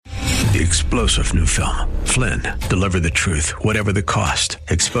The explosive new film, Flynn, deliver the truth, whatever the cost,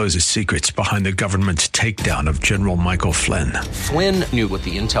 exposes secrets behind the government's takedown of General Michael Flynn. Flynn knew what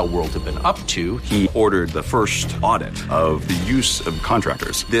the intel world had been up to. He ordered the first audit of the use of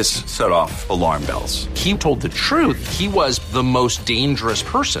contractors. This set off alarm bells. He told the truth. He was the most dangerous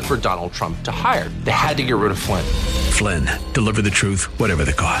person for Donald Trump to hire. They had to get rid of Flynn. Flynn, deliver the truth, whatever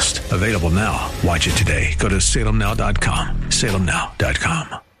the cost. Available now. Watch it today. Go to salemnow.com.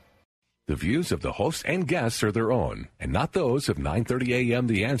 salemnow.com. The views of the host and guests are their own, and not those of 930 AM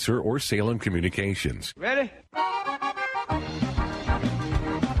The Answer or Salem Communications. Ready?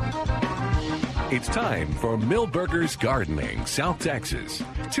 It's time for Milberger's Gardening, South Texas.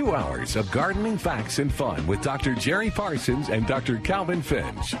 2 hours of gardening facts and fun with Dr. Jerry Parsons and Dr. Calvin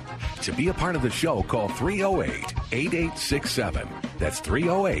Finch. To be a part of the show, call 308-8867. That's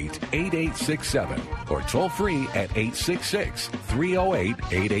 308-8867. Or toll free at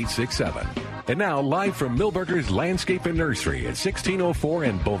 866-308-8867. And now, live from Milberger's Landscape and Nursery at 1604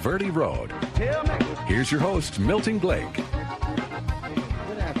 and Bulverde Road. Here's your host, Milton Blake.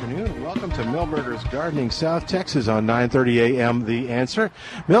 Welcome to Milberger's Gardening, South Texas on 930 AM The Answer.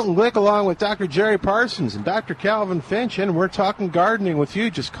 Milton Glick along with Dr. Jerry Parsons and Dr. Calvin Finch, and we're talking gardening with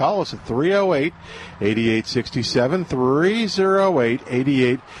you. Just call us at 308-8867,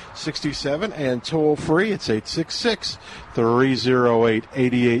 308-8867, and toll free. It's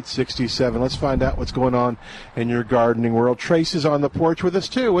 866-308-8867. Let's find out what's going on in your gardening world. Trace is on the porch with us,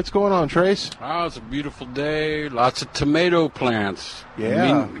 too. What's going on, Trace? Oh, it's a beautiful day. Lots of tomato plants.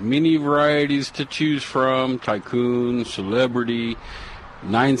 Yeah. Many varieties to choose from. Tycoon, Celebrity,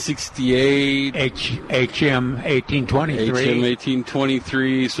 968. HM 1823. HM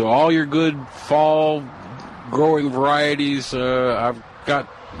 1823. So all your good fall growing varieties, I've got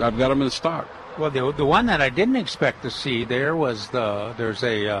them in stock. Well, the one that I didn't expect to see there was there's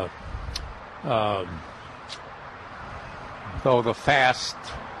a the fast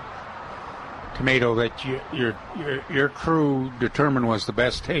tomato that your crew determined was the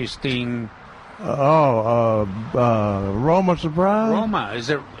best tasting. Roma Surprise. Roma, is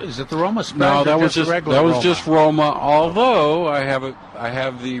it the Roma Surprise? No, that was Roma? just Roma. Although I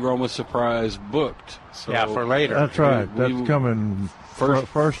have the Roma Surprise booked. So yeah, for later. That's right. That's coming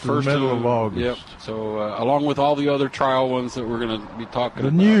first in the middle of August. Yep. So along with all the other trial ones that we're going to be talking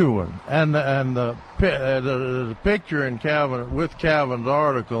about. The new one and the picture in Calvin's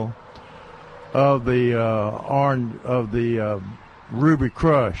article of the Ruby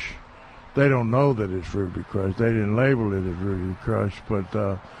Crush. They don't know that it's Ruby Crush. They didn't label it as Ruby Crush,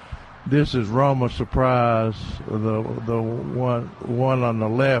 but this is Roma Surprise, the one on the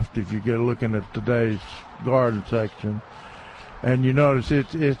left. If you get looking at today's garden section, and you notice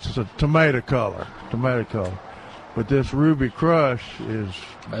it's a tomato color, but this Ruby Crush is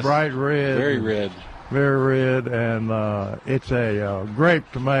bright red, very red, and it's a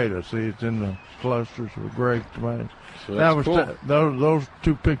grape tomato. See, it's in the clusters of grape tomatoes. So that's cool. Those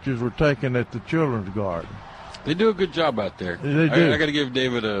two pictures were taken at the children's garden. They do a good job out there. They do. I got to give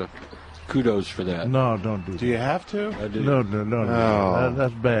David a kudos for that. No, don't do that. Do you have to? I do. No. Oh.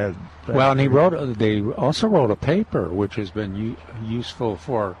 That's bad. Well, and they also wrote a paper which has been useful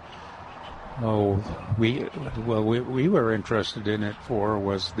for. We were interested in it for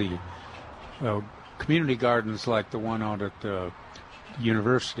was the community gardens like the one out at the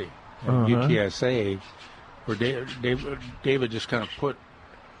university, UTSA. Where David just kind of put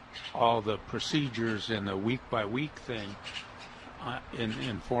all the procedures in the week-by-week thing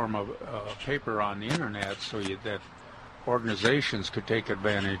in form of paper on the internet, so that organizations could take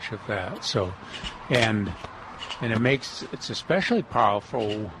advantage of that. So, and it's especially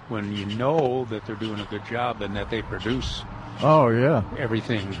powerful when you know that they're doing a good job and that they produce. Oh yeah.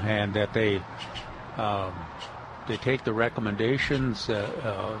 Everything, and that they take the recommendations.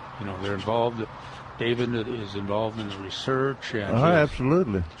 They're involved. David is involved in the research, and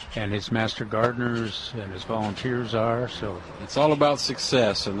absolutely, and his master gardeners and his volunteers are. So it's all about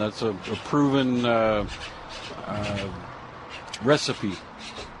success, and that's a proven recipe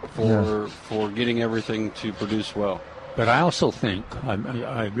for getting everything to produce well. But I also think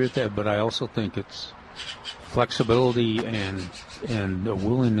I agree with that. But I also think it's flexibility and a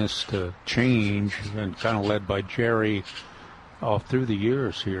willingness to change, and kind of led by Jerry. All through the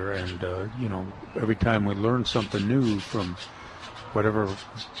years here, and every time we learn something new from whatever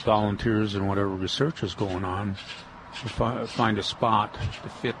volunteers and whatever research is going on, we find a spot to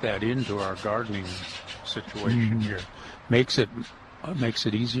fit that into our gardening situation here. Makes it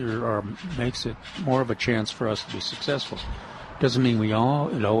easier, or makes it more of a chance for us to be successful. Doesn't mean it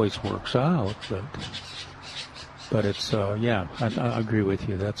always works out, but But it's I agree with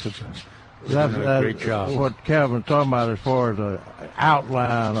you. That's a That's great job. What Calvin's talking about as far as an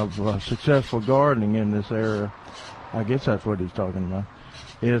outline of successful gardening in this area. I guess that's what he's talking about.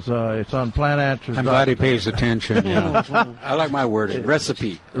 It's on Plant Answers. I'm glad he pays attention. Yeah. I like my wording.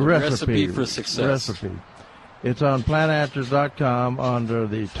 Recipe for success. Recipe. It's on plantanswers.com under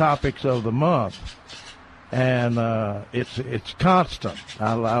the topics of the month, and it's constant.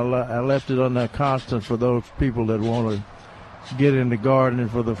 I left it on that constant for those people that want to get into gardening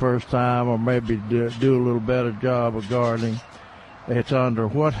for the first time, or maybe do a little better job of gardening. It's under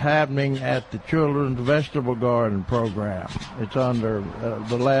What's Happening at the Children's Vegetable Garden Program. It's under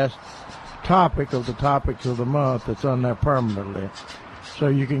the last topic of the topics of the month. It's on there permanently. So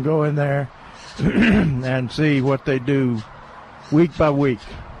you can go in there and see what they do week by week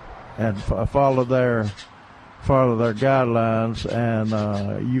and follow their guidelines,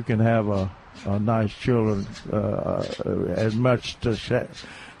 and you can have a nice children, as much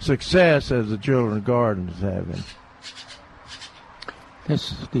success as the children's garden is having.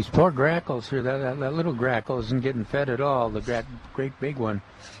 These poor grackles here, that little grackle isn't getting fed at all. The great big one,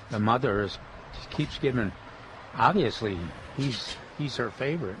 the mother just keeps giving. Obviously, he's her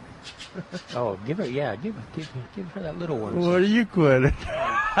favorite. Oh, give her that little one. Well, you quit.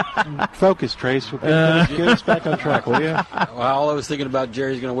 Focus, Trace. Get us back on track, will you? Well, I was thinking about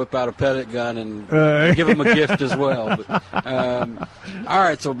Jerry's going to whip out a pellet gun and give him a gift as well. But, all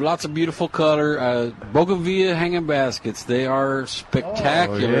right, so lots of beautiful color. Bougainvillea hanging baskets. They are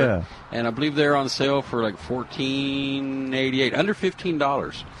spectacular. Oh, yeah. And I believe they're on sale for like $14.88, under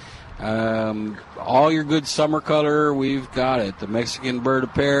 $15. All your good summer color, we've got it. The Mexican Bird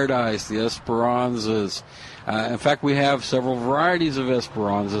of Paradise, the Esperanzas. In fact, we have several varieties of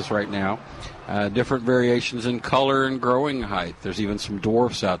Esperanzas right now. Different variations in color and growing height. There's even some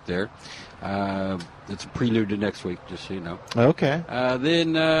dwarfs out there. It's a prelude to next week, just so you know. Okay.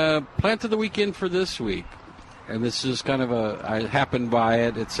 Then plant of the weekend for this week. And this is kind of I happened by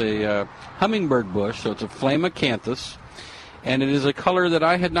it. It's a hummingbird bush, so it's a Flamacanthus. And it is a color that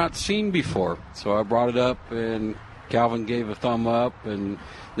I had not seen before. So I brought it up, and Calvin gave a thumb up, and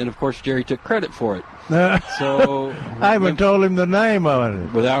then, of course, Jerry took credit for it. So I even told him the name of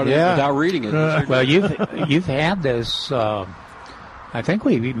it without reading it. Well, you've had this. I think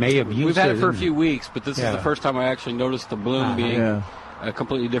we may have used it. We've had it for a few weeks, but this is the first time I actually noticed the bloom being a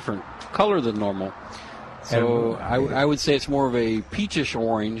completely different color than normal. So I would say it's more of a peachish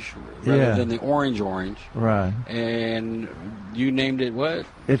orange rather than the orange. Right. And you named it what?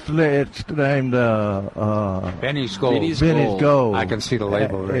 It's named Benny's Gold. Benny's Gold. I can see the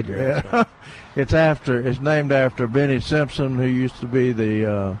label right here. It's named after Benny Simpson, who used to be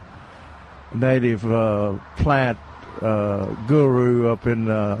the native plant guru up in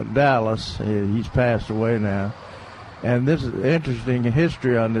Dallas. He's passed away now. And this is interesting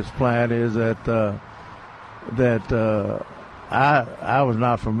history on this plant is that I was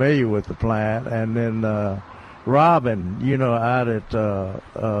not familiar with the plant, and then Robin, out at the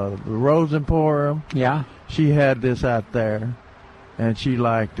Rose Emporium, she had this out there, and she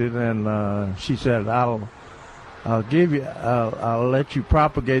liked it, and she said, I'll let you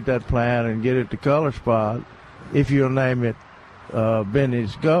propagate that plant and get it to Color Spot if you'll name it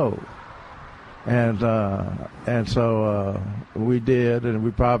Benny's Gold. And so we did,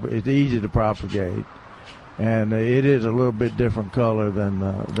 and it's easy to propagate. And it is a little bit different color than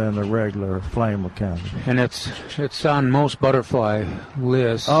the regular Flamacanthus. And it's on most butterfly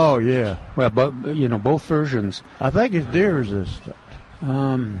lists. Oh yeah. Well, but both versions. I think it's deer resistant.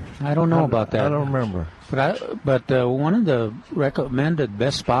 I don't know about that. I don't remember. But one of the recommended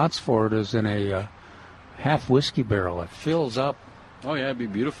best spots for it is in a half whiskey barrel. It fills up. Oh yeah, it'd be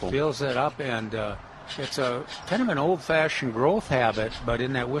beautiful. Fills it up, and it's a kind of an old-fashioned growth habit, but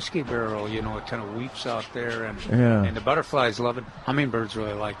in that whiskey barrel, it kind of weeps out there, and the butterflies love it. Hummingbirds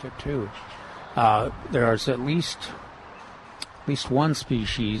really like it too. There's at least one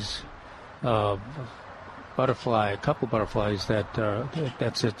species of butterfly, a couple butterflies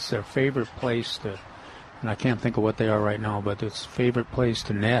that's their favorite place to, and I can't think of what they are right now, but it's favorite place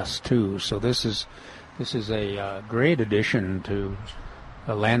to nest too. So this is a great addition to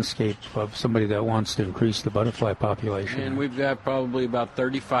a landscape of somebody that wants to increase the butterfly population. And we've got probably about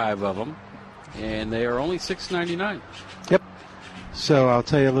 35 of them, and they are only $6.99. Yep. So I'll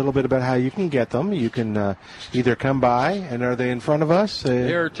tell you a little bit about how you can get them. You can either come by, and are they in front of us?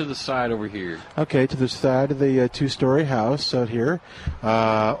 They're to the side over here. Okay, to the side of the two-story house out here.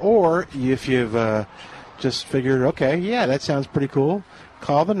 Or if you've just figured, that sounds pretty cool,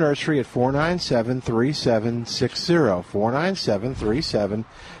 call the nursery at 497-3760,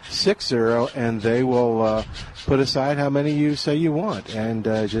 497-3760, and they will put aside how many you say you want. And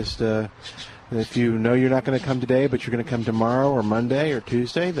if you know you're not going to come today, but you're going to come tomorrow or Monday or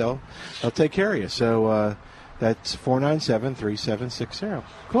Tuesday, they'll take care of you. So that's 497-3760.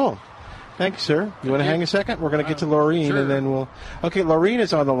 Cool. Thank you, sir. You want to hang a second? We're going to get to Laureen, sure. and then we'll... Okay, Laureen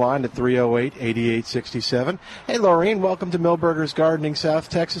is on the line at 308-8867. Hey, Laureen, welcome to Milberger's Gardening, South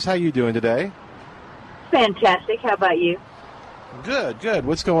Texas. How you doing today? Fantastic. How about you? Good.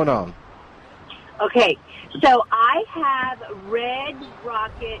 What's going on? Okay, so I have red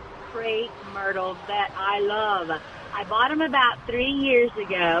rocket crepe myrtles that I love. I bought them about 3 years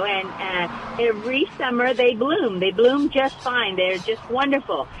ago, and every summer they bloom. They bloom just fine. They're just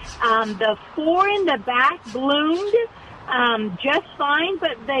wonderful. The 4 in the back bloomed just fine,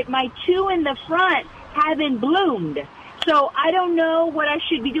 but my 2 in the front haven't bloomed. So I don't know what I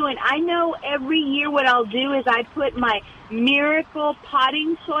should be doing. I know every year what I'll do is I put my Miracle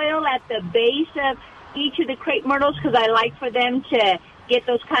potting soil at the base of each of the crepe myrtles because I like for them to get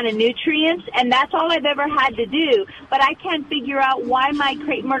those kind of nutrients, and that's all I've ever had to do. But I can't figure out why my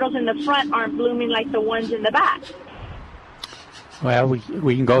crepe myrtles in the front aren't blooming like the ones in the back. Well,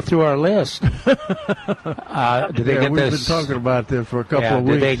 we can go through our list. Do they get we've this? been talking about this for a couple of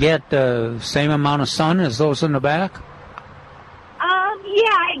Do weeks. they get the same amount of sun as those in the back?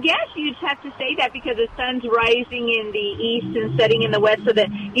 Yeah, I guess you'd have to say that because the sun's rising in the east and setting in the west, so that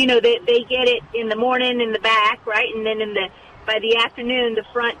they get it in the morning in the back, right, and then by the afternoon the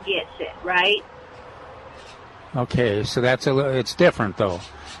front gets it, right? Okay, so it's different though.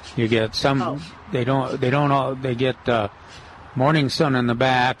 You get some. They don't all. They get morning sun in the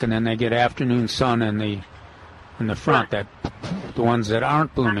back, and then they get afternoon sun in the front. That the ones that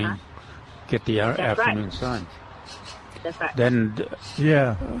aren't blooming get the afternoon sun. That's right. Then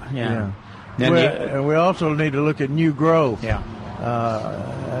Yeah. Then And we also need to look at new growth. yeah.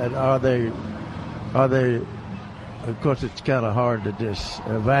 Are they? Of course, it's kind of hard to just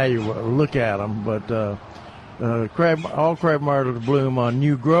look at them, but all crepe myrtles bloom on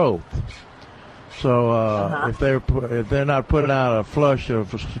new growth. So if they're not putting out a flush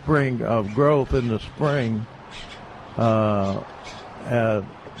of spring of growth in the spring,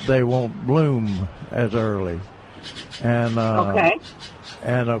 they won't bloom as early. And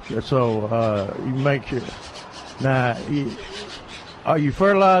so you make sure. Now, are you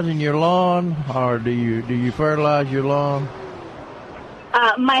fertilizing your lawn, or do you fertilize your lawn?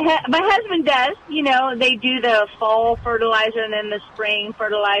 My husband does. They do the fall fertilizer and then the spring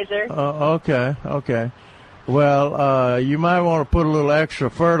fertilizer. Okay. Well, you might want to put a little extra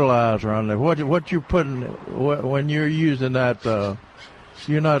fertilizer on there. What you putting when you're using that?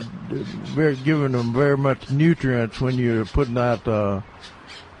 You're not giving them very much nutrients when you're putting out the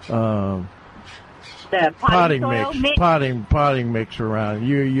potting mix around.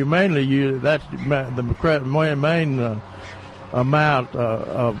 You mainly use that's the main amount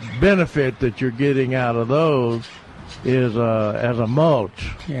of benefit that you're getting out of those is as a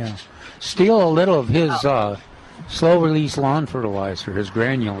mulch. Yeah. Steal a little of his slow release lawn fertilizer, his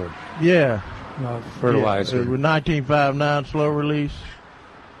granular. Yeah. Fertilizer. 1959 slow release.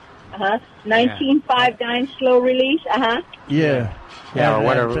 1959 slow release. Yeah. Or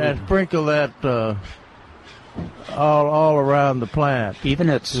whatever. And sprinkle that all around the plant. Even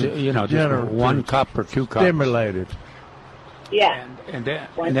it's just 1 cup or 2 cups. Stimulated. Yeah. And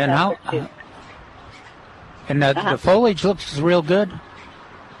then how? And the foliage looks real good.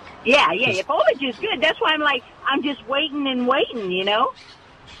 Yeah. Your foliage is good. That's why I'm just waiting and waiting.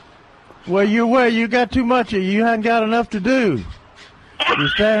 Well, you got too much. You haven't got enough to do. You're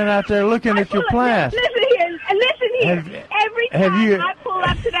standing out there looking at your plant. Listen here. Every time I pull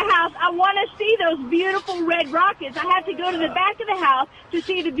up to the house, I want to see those beautiful red rockets. I have to go to the back of the house to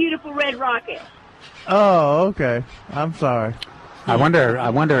see the beautiful red rockets. Oh, okay. I'm sorry. I wonder.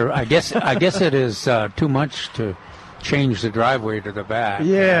 I guess it is too much to change the driveway to the back.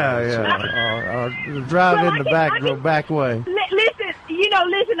 Yeah. Or drive in the back way.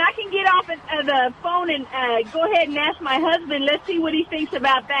 Listen, I can get off the phone and go ahead and ask my husband. Let's see what he thinks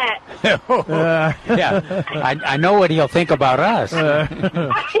about that. Yeah, I know what he'll think about us.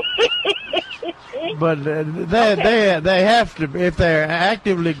 But they have to, if they're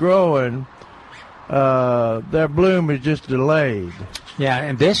actively growing, their bloom is just delayed. Yeah,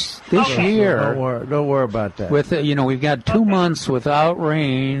 and this year, don't worry about that. With we've got 2 months without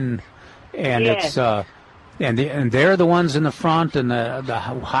rain, and it's and they're the ones in the front in the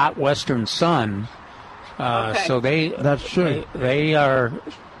hot western sun. So that's true. They have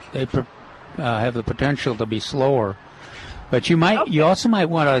the potential to be slower. But you also might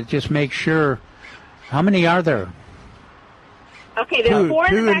want to just make sure. How many are there? Okay, there's 4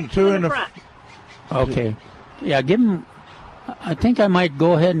 in the back, 2 in the front. Okay. Yeah, give them. I think I might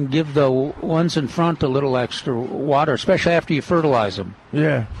go ahead and give the ones in front a little extra water, especially after you fertilize them.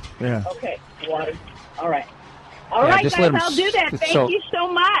 Yeah. Okay, water. All right. All right, guys, I'll do that. Thank you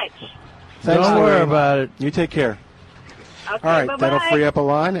so much. Don't worry about it. You take care. Okay, all right, bye-bye. that'll free up a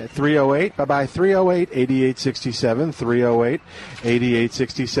line at 308. Bye-bye, 308-8867,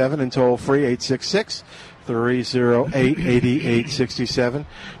 308-8867, and toll-free 866-308-8867.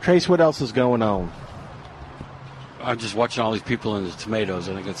 Trace, what else is going on? I'm just watching all these people in the tomatoes.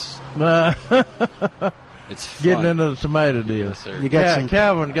 I think it's fun. Getting into the tomato deal. Yes, sir.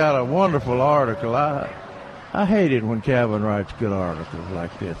 Calvin got a wonderful article. I hate it when Calvin writes good articles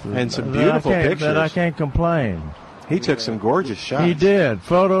like this. And some beautiful pictures. That I can't complain. He took some gorgeous shots. He did.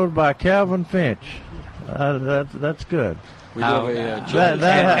 Photos by Calvin Finch. That's good. We have a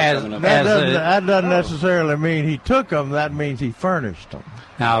that doesn't necessarily mean he took them. That means he furnished them.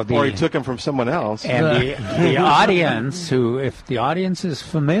 Or he took them from someone else. And the audience, if the audience is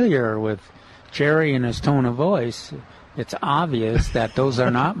familiar with Jerry and his tone of voice, it's obvious that those are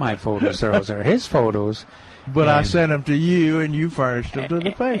not my photos. Those are his photos. But I sent them to you, and you furnished them to the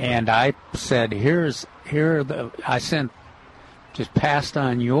paper. And I said, I just passed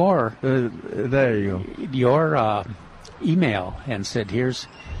on your there you go, your email and said, here's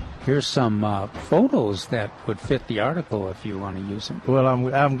some photos that would fit the article if you want to use them. Well,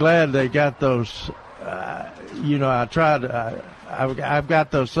 I'm glad they got those. I tried. I've got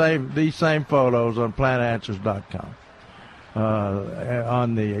these same photos on plantanswers.com.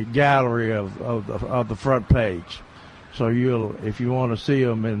 On the gallery of the front page, so if you want to see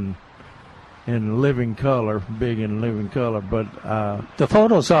them in living color, big in living color. But the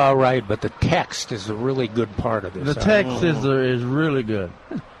photos are all right, but the text is a really good part of this. The text is really good,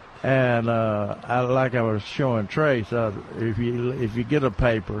 and like I was showing Trace, if you get a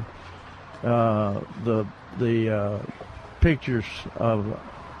paper, the pictures of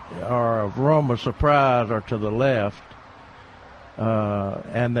Roma Surprise are to the left.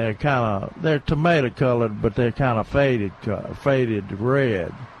 And they're tomato colored, but they're kind of faded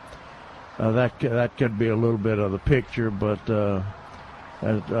red. That could be a little bit of the picture, but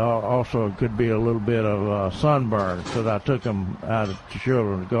also it could be a little bit of sunburn because I took them out of the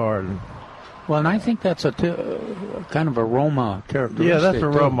children's garden. Well, and I think that's a kind of a Roma characteristic. Yeah, that's a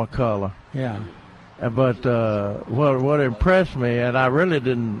Roma color. Yeah. But what impressed me, and I really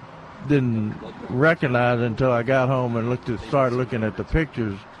didn't recognize until I got home and started looking at the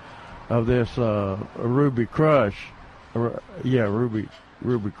pictures of this Ruby Crush. Ruby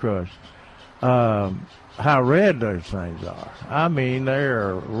Crush. How red those things are. I mean,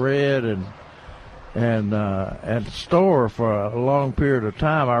 they're red and at the store for a long period of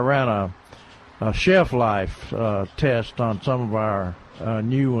time. I ran a shelf life test on some of our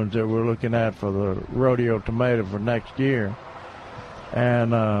new ones that we're looking at for the rodeo tomato for next year, and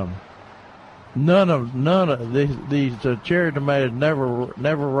none of these cherry tomatoes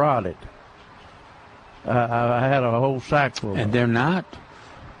never rotted. I had a whole sack full. And they're not.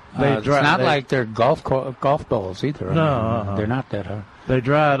 It's not like they're golf balls either. No, they're not that hard. They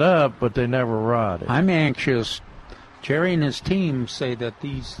dried up, but they never rotted. I'm anxious. Jerry and his team say that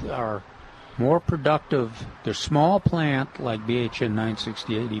these are more productive. They're small plant like BHN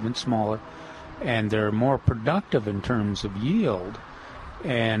 968, even smaller, and they're more productive in terms of yield.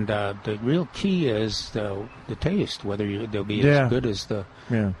 And the real key is the taste, whether they'll be as good as the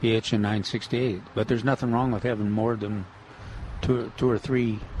BHN 968. But there's nothing wrong with having more than two or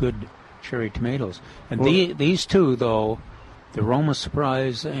three good cherry tomatoes. And these two, though, the Roma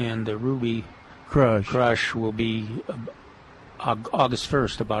Surprise and the Ruby Crush will be August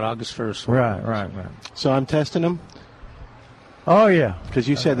 1st, about August 1st. Right. So I'm testing them? Oh, yeah. Because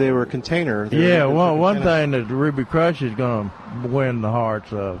you said they were a container. One thing that Ruby Crush is going to win the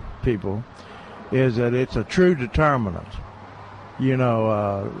hearts of people is that it's a true determinant. You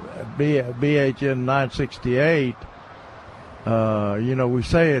know, BHN 968, we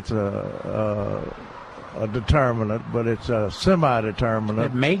say it's a determinant, but it's a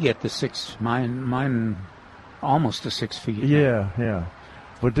semi-determinant. It may get to 6, mine almost to 6 feet. Yeah.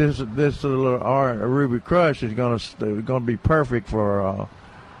 But this little Ruby Crush is going to be perfect for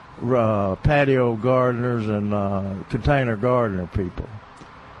patio gardeners and container gardener people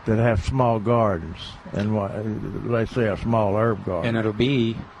that have small gardens and let's say a small herb garden. And it'll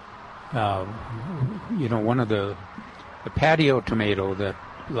be, one of the patio tomato that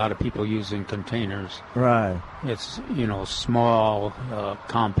a lot of people use in containers. Right. It's small,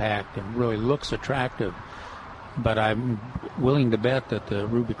 compact, and really looks attractive. but I'm willing to bet that the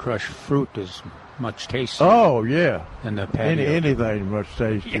Ruby Crush fruit is much tastier. Oh, yeah. Than the patio. Anything much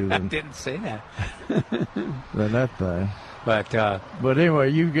tastier I than didn't say that. than that thing. But anyway,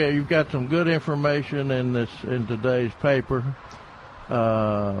 you've got some good information in today's paper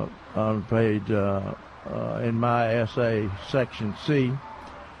on page in my essay section C.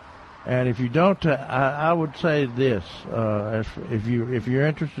 And if you don't, I would say this: if you're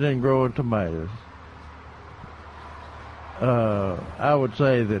interested in growing tomatoes, I would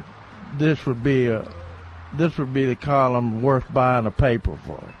say that this would be the column worth buying a paper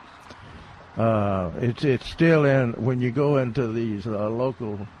for. It's still in when you go into these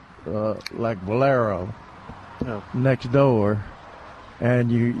local like Valero next door,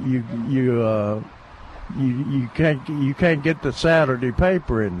 and you can't get the Saturday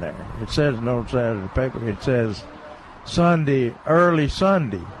paper in there. It says no Saturday paper. It says Sunday, early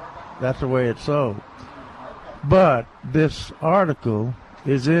Sunday. That's the way it's sold. But this article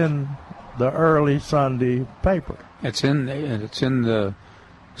is in the early Sunday paper. It's in the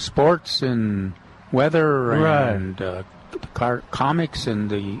sports and weather and comics and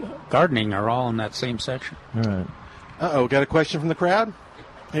the gardening are all in that same section. Right. Uh-oh, got a question from the crowd?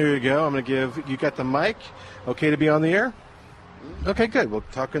 Here you go. I'm going to you got the mic. Okay to be on the air? Okay, good. We'll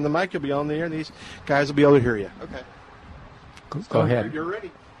talk in the mic. You'll be on the air, and these guys will be able to hear you. Okay. Go ahead. You're ready.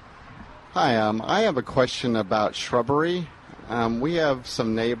 Hi, I have a question about shrubbery. We have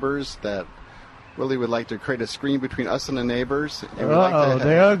some neighbors that really would like to create a screen between us and the neighbors. And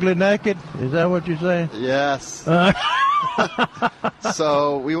they're ugly naked? Is that what you're saying? Yes.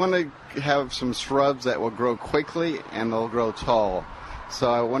 So we want to have some shrubs that will grow quickly and they'll grow tall. So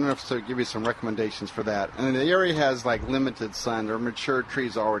I wonder if to give you some recommendations for that. And the area has like limited sun. There are mature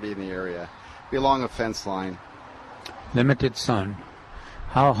trees already in the area. Be along a fence line. Limited sun.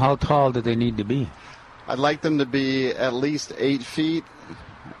 How tall do they need to be? I'd like them to be at least 8 feet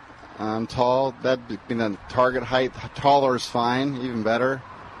tall. That'd be the target height. Taller is fine, even better.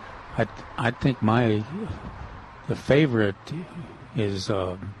 I think the favorite is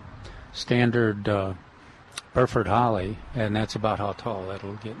standard Burford holly, and that's about how tall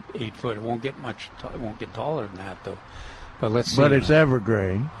that'll get. 8 foot. It won't get much. It won't get taller than that though. But let's see. But it's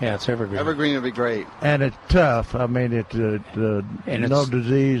evergreen. Yeah, it's evergreen. Evergreen would be great. And it's tough. I mean, it's no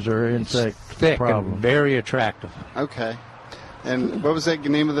disease or insect thick problem. And very attractive. Okay. And what was the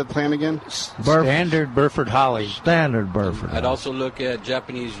name of the plant again? Standard Burford holly. Standard Burford. I'd also look at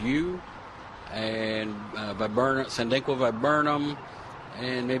Japanese yew and Sandenqua viburnum,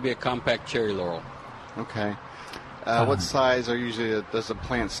 and maybe a compact cherry laurel. Okay. What size does a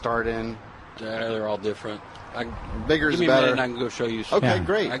plant start in? They're all different. Bigger is better. Give me a minute and I can go show you. Okay,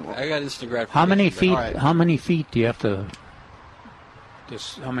 great. I got instant gratification. How many feet? Right. How many feet do you have to?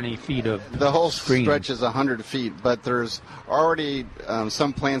 How many feet of the whole screen? Stretch is 100 feet, but there's already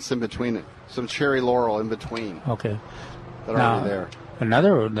some plants in between it. Some cherry laurel in between. Okay. That are already there.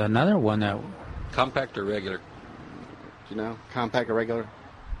 Another one that. Compact or regular? Do you know? Compact or regular?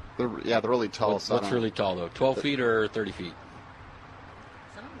 They're really tall. What's really tall though? 12 feet or 30 feet?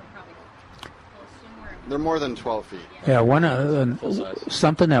 They're more than 12 feet. Yeah,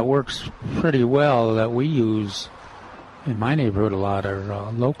 something that works pretty well that we use in my neighborhood a lot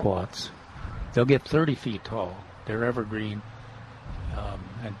are loquats. They'll get 30 feet tall. They're evergreen,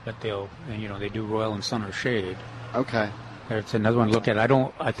 but they do well in sun or shade. Okay. There's another one to look at.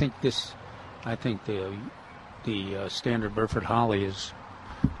 I think the standard Burford holly is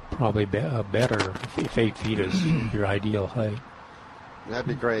probably better if 8 feet is your ideal height. That'd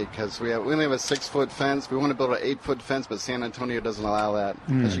be great because we only have a 6-foot fence. We want to build an 8-foot fence, but San Antonio doesn't allow that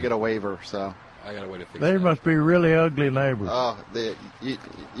because you get a waiver. So I got a way to fix They must be really ugly neighbors. Oh, you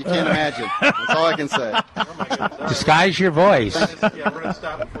can't imagine. That's all I can say. Disguise your voice. Yeah, we're going to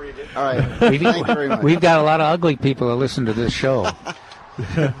stop before you get. All right. Thank you very much. We've got a lot of ugly people that listen to this show. All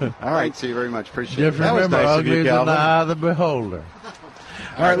right. Thank you very much. Appreciate it. Just remember, nice of ugly you, is in Calvin. the eye of the beholder.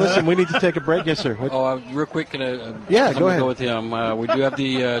 All right, listen, we need to take a break. Yes, sir. Real quick, go ahead. Go with him. We do have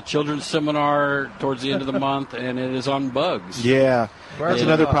the children's seminar towards the end of the month, and it is on bugs. Yeah, that's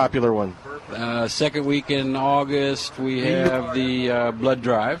another popular one. Second week in August, we have the blood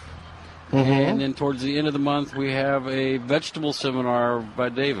drive. Mm-hmm. And then towards the end of the month, we have a vegetable seminar by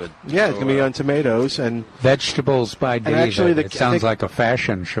David. Yeah, it's going to be on tomatoes and vegetables by David. Actually, it sounds like a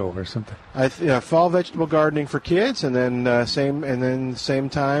fashion show or something. Fall vegetable gardening for kids, and then same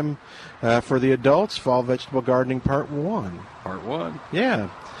time for the adults. Fall vegetable gardening part 1. Part 1. Yeah.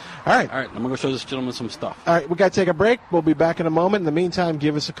 All right. I'm going to go show this gentleman some stuff. All right, we got to take a break. We'll be back in a moment. In the meantime,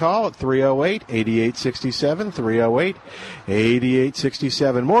 give us a call at 308-8867,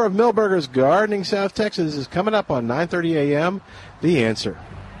 308-8867. More of Milberger's Gardening South Texas is coming up on 9:30 a.m. The Answer.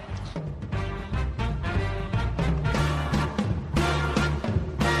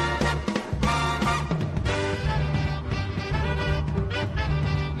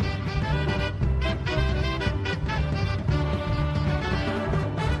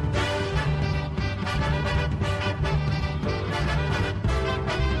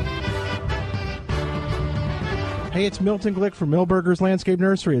 Hey, it's Milton Glick from Milberger's Landscape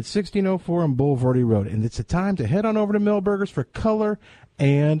Nursery at 1604 on Boulevardy Road, and it's a time to head on over to Milberger's for color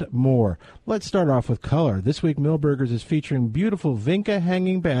and more. Let's start off with color. This week, Milberger's is featuring beautiful Vinca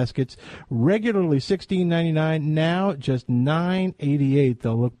hanging baskets, regularly $16.99, now just $9.88.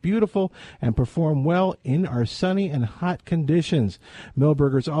 They'll look beautiful and perform well in our sunny and hot conditions.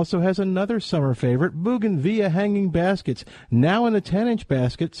 Milberger's also has another summer favorite, Bougainvillea hanging baskets, now in the 10-inch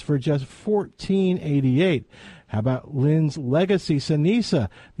baskets for just $14.88. How about Lynn's Legacy Sinisa?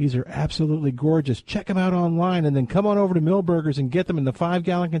 These are absolutely gorgeous. Check them out online and then come on over to Milberger's and get them in the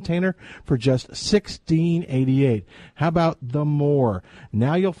 5-gallon container for just $16.88. How about the More?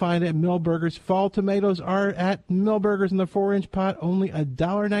 Now you'll find at Milberger's fall tomatoes are at Milberger's in the 4-inch pot, only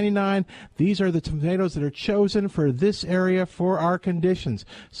 $1.99. These are the tomatoes that are chosen for this area for our conditions.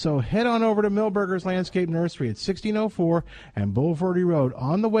 So head on over to Milberger's Landscape Nursery at 1604 and Boulevardy Road,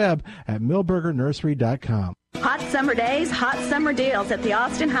 on the web at milbergernursery.com. Hot summer days, hot summer deals at the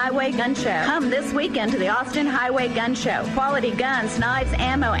Austin Highway Gun Show. Come this weekend to the Austin Highway Gun Show. Quality guns, knives,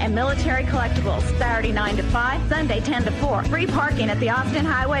 ammo, and military collectibles. Saturday 9 to 5, Sunday 10 to 4. Free parking at the Austin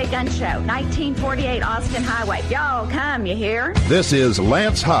Highway Gun Show, 1948 Austin Highway. Y'all come, you hear? This is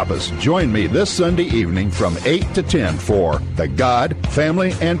Lance Hoppus. Join me this Sunday evening from 8 to 10 for the God,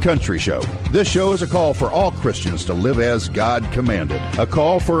 Family, and Country Show. This show is a call for all Christians to live as God commanded. A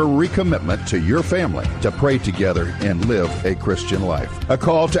call for a recommitment to your family, to pray together and live a Christian life. A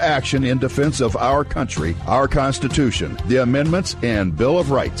call to action in defense of our country, our Constitution, the amendments and Bill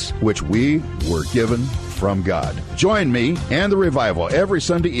of Rights, which we were given from God. Join me and the revival every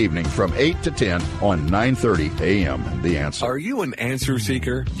Sunday evening from 8 to 10 on 9:30 a.m. The Answer. Are you an answer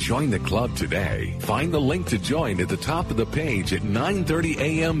seeker? Join the club today. Find the link to join at the top of the page at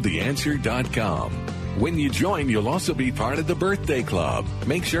 930amtheanswer.com. When you join, you'll also be part of the Birthday Club.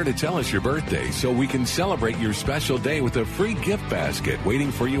 Make sure to tell us your birthday so we can celebrate your special day with a free gift basket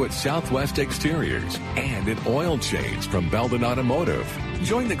waiting for you at Southwest Exteriors and an oil change from Belden Automotive.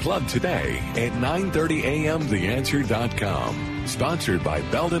 Join the club today at 930amtheanswer.com. Sponsored by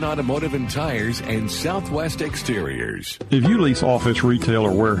Belden Automotive and Tires and Southwest Exteriors. If you lease office, retail,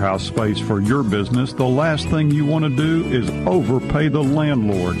 or warehouse space for your business, the last thing you want to do is overpay the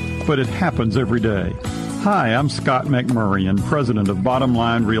landlord, but it happens every day. Hi, I'm Scott McMurray, president of Bottom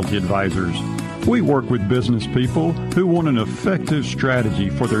Line Realty Advisors. We work with business people who want an effective strategy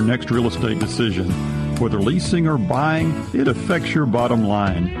for their next real estate decision. Whether leasing or buying, it affects your bottom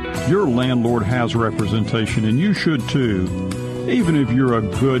line. Your landlord has representation, and you should too. Even if you're a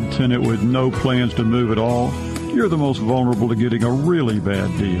good tenant with no plans to move at all, you're the most vulnerable to getting a really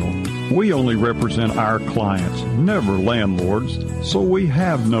bad deal. We only represent our clients, never landlords, so we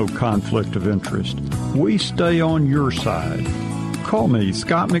have no conflict of interest. We stay on your side. Call me,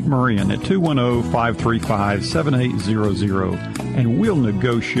 Scott McMurrian, at 210-535-7800, and we'll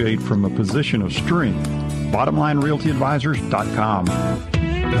negotiate from a position of strength. BottomLineRealtyAdvisors.com.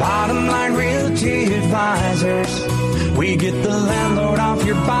 Bottom Line Realty Advisors. We get the landlord off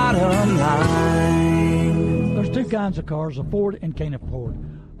your bottom line. There's two kinds of cars, a Ford and can't afford.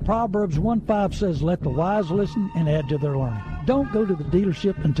 Proverbs 1:5 says, let the wise listen and add to their learning. Don't go to the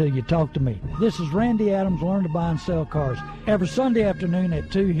dealership until you talk to me. This is Randy Adams, Learn to Buy and Sell Cars. Every Sunday afternoon at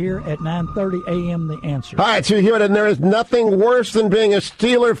 2 here at 9:30 a.m. The Answer. Hi, it's Hugh Hewitt, and there is nothing worse than being a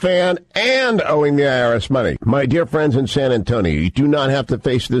Steeler fan and owing the IRS money. My dear friends in San Antonio, you do not have to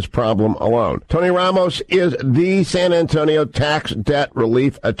face this problem alone. Tony Ramos is the San Antonio tax debt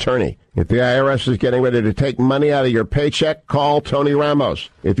relief attorney. If the IRS is getting ready to take money out of your paycheck, call Tony Ramos.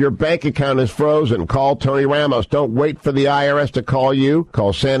 If your bank account is frozen, call Tony Ramos. Don't wait for the IRS to call you.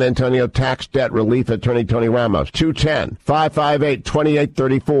 Call San Antonio Tax Debt Relief Attorney Tony Ramos.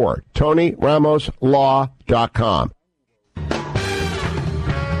 210-558-2834. TonyRamosLaw.com.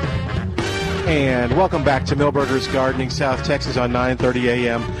 And welcome back to Milberger's Gardening South Texas on 9:30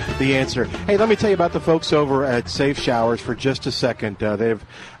 a.m. The Answer. Hey, let me tell you about the folks over at Safe Showers for just a second.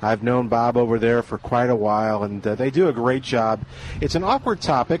 I've known Bob over there for quite a while, and they do a great job. It's an awkward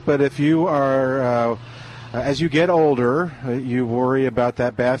topic, but if you are As you get older, you worry about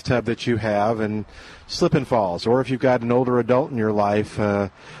that bathtub that you have and slip and falls. Or if you've got an older adult in your life,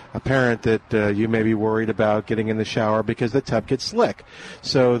 a parent that you may be worried about getting in the shower because the tub gets slick.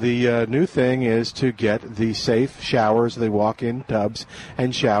 So the new thing is to get the Safe Showers, the walk-in tubs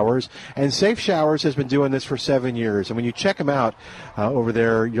and showers. And Safe Showers has been doing this for 7 years. And when you check them out over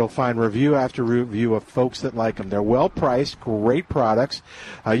there, you'll find review after review of folks that like them. They're well-priced, great products.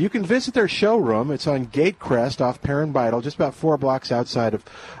 You can visit their showroom. It's on Gatecrest off Perrin Vital, just about 4 blocks outside of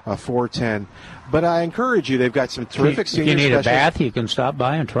 410. But I encourage you, they've got some terrific senior specials. If you need a bath, you can stop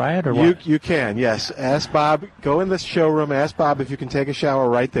by and try it, or what? You can, yes. Ask Bob, go in the showroom, ask Bob if you can take a shower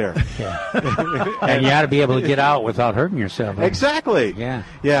right there. Yeah. And you ought to be able to get out without hurting yourself. Right? Exactly. Yeah.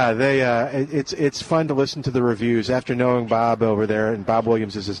 Yeah, it's fun to listen to the reviews. After knowing Bob over there, and Bob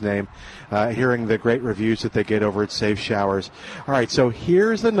Williams is his name, hearing the great reviews that they get over at Safe Showers. All right, so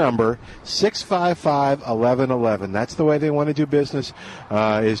here's the number, 655-1111. That's the way they want to do business,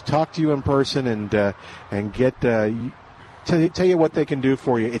 is talk to you in person and get tell you what they can do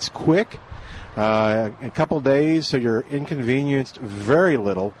for you. It's quick, a couple days, so you're inconvenienced very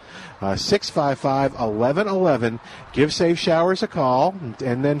little. 655-1111. Give Safe Showers a call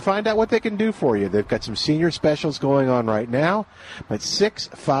and then find out what they can do for you. They've got some senior specials going on right now, but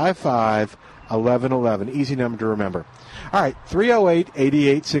 655-1111. Easy number to remember. All right,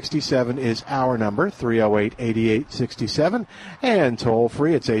 308-8867 is our number, 308-8867. And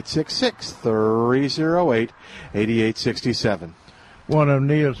toll-free, it's 866-308-8867. One of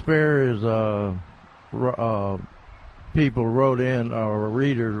Neil Sperry's people wrote in, or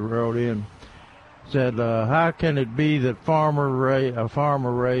readers wrote in, said, how can it be that a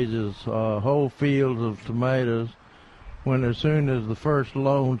farmer raises whole fields of tomatoes when as soon as the first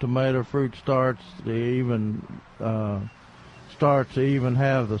lone tomato fruit starts to even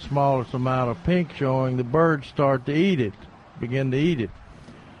have the smallest amount of pink showing, the birds begin to eat it.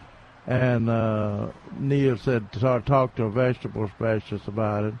 And Neil said to talk to a vegetable specialist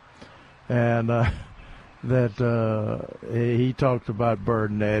about it, and that he talked about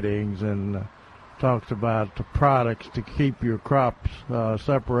bird nettings and talks about the products to keep your crops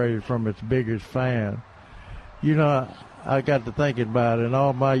separated from its biggest fan. You know, I got to thinking about it. In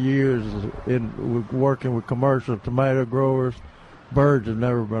all my years in working with commercial tomato growers, birds have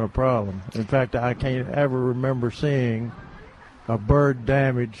never been a problem. In fact, I can't ever remember seeing a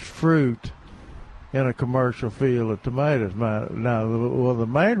bird-damaged fruit in a commercial field of tomatoes. Now, well, the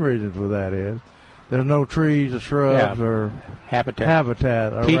main reason for that is there's no trees or shrubs or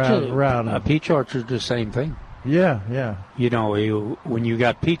habitat around them. A peach orchard's the same thing. Yeah, yeah. You know, when you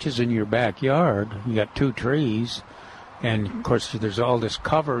got peaches in your backyard, you got 2 trees, and of course there's all this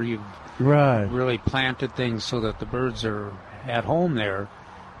cover. You've really planted things so that the birds are at home there.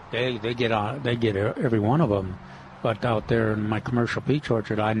 They get every one of them. But out there in my commercial peach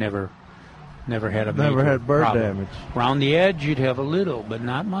orchard, I never had a never had bird problem. damage. Around the edge, you'd have a little, but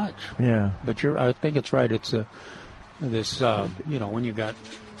not much. Yeah. But I think it's right. It's when you got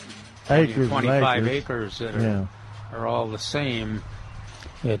acres 25 acres that are all the same,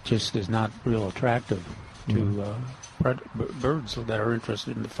 it just is not real attractive to birds that are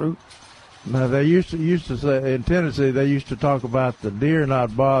interested in the fruit. Now they used to say in Tennessee, they used to talk about the deer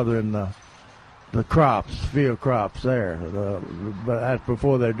not bothering the crops, field crops there, but that's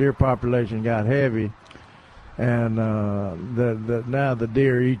before their deer population got heavy, and now the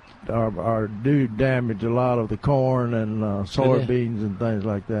deer do damage a lot of the corn and soybeans and things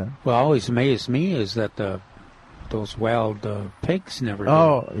like that. Well, always amazed me is that those wild pigs never.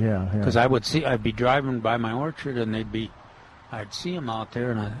 Oh, yeah. Because I'd be driving by my orchard and I'd see them out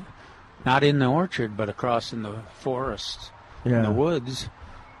there, and not in the orchard, but across in the forest, in the woods.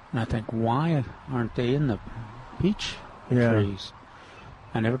 And I think, why aren't they in the peach trees?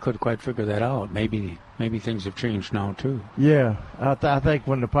 I never could quite figure that out. Maybe things have changed now too. Yeah, I think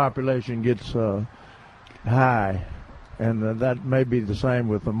when the population gets high, and that may be the same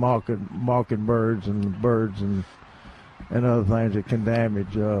with the mockingbirds and birds and other things that can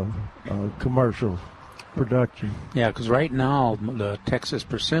damage commercial production. Yeah, because right now the Texas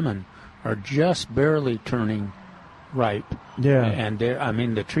persimmon are just barely turning ripe. Yeah. And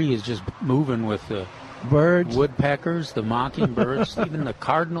the tree is just moving with the birds, woodpeckers, the mockingbirds, even the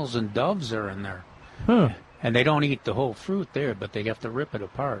cardinals and doves are in there. Huh. And they don't eat the whole fruit there, but they have to rip it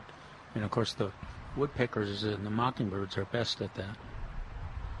apart. And of course the woodpeckers and the mockingbirds are best at that.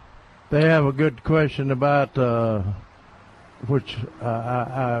 They have a good question about which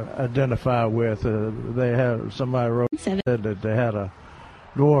I identify with. Somebody wrote said that they had a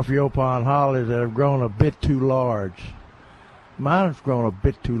dwarf Yopon holly that have grown a bit too large. mine's grown a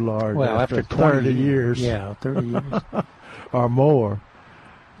bit too large. Well, after 30 years. Yeah, 30 years. or more.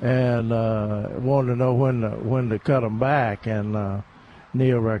 And wanted to know when to cut them back. And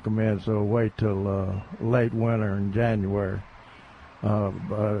Neil recommends wait till late winter in January,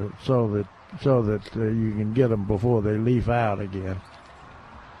 so that you can get them before they leaf out again.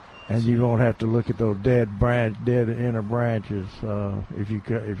 And you don't have to look at those dead inner branches if you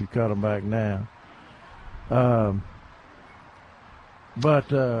cut them back now. But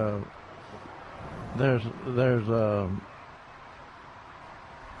there's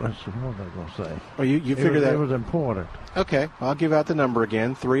let's see, what was I going to say? Well, you figured that it was important. Okay, I'll give out the number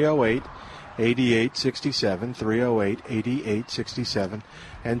again: 308-8867, 308-8867,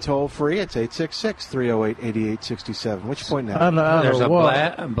 and toll free. It's 866-308-8867. Which point now? There's a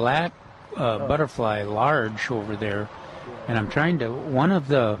black butterfly large over there, and I'm trying to. One of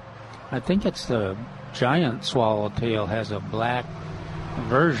the, I think it's the giant swallowtail has a black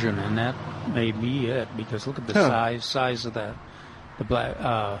version, and that may be it because look at the size of that. The black.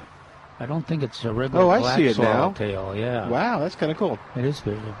 I don't think it's a regular black I see it swallowtail. now. Yeah. Wow, that's kind of cool. It is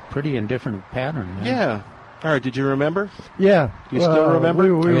pretty and different pattern. Yeah. All right. Did you remember? Yeah. You still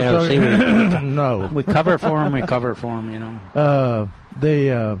remember? We no. We cover for them. You know.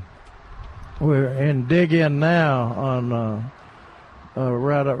 We're in Dig In Now on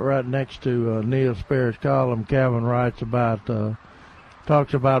right next to Neil Sperry's column. Calvin writes about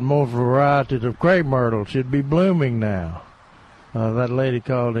talks about more varieties of crepe myrtle should be blooming now. That lady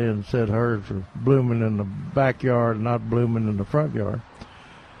called in and said hers are blooming in the backyard, not blooming in the front yard.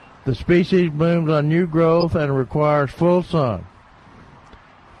 The species blooms on new growth and requires full sun.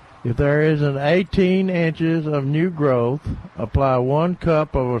 If there isn't 18 inches of new growth, apply 1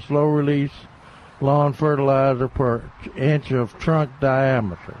 cup of a slow-release lawn fertilizer per inch of trunk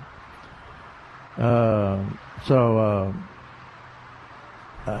diameter. I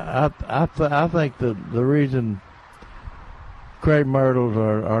think the reason crepe myrtles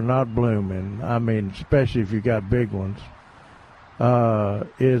are not blooming, I mean, especially if you got big ones,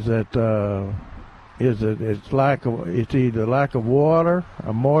 is that it's either lack of water,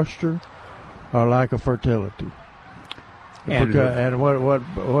 or moisture, or lack of fertility. And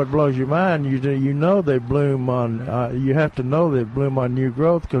what blows your mind, you know they bloom on. You have to know they bloom on new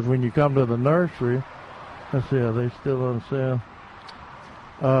growth because when you come to the nursery, let's see, are they still on sale?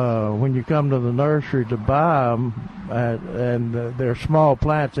 When you come to the nursery to buy them, and they're small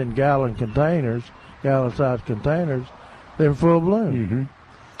plants in gallon-sized containers, they're full bloom. Mm-hmm.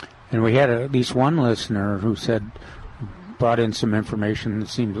 And we had at least one listener who brought in some information that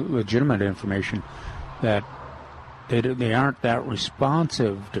seemed legitimate information, that they aren't that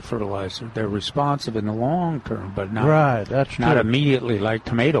responsive to fertilizer. They're responsive in the long term, but not right. That's not true. Immediately like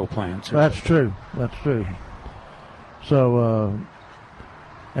tomato plants. That's true. That's true. So.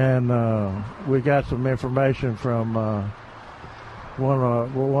 And we got some information from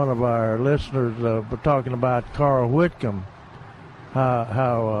one of our listeners talking about Carl Whitcomb,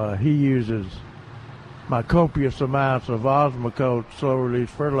 how he uses my copious amounts of Osmocote slow-release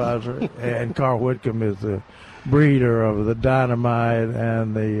fertilizer, and Carl Whitcomb is the breeder of the Dynamite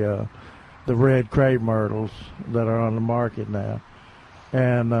and the red crepe myrtles that are on the market now,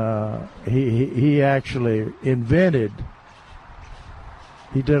 and he actually invented.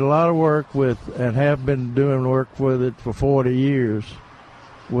 He did a lot of work with, and have been doing work with it for 40 years,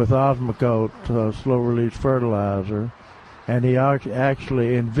 with Osmocote slow-release fertilizer, and he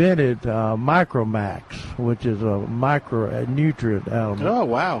actually invented Micromax, which is a micronutrient element. Oh,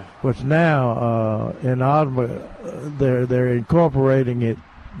 wow! Which now in Osmo, they're incorporating it.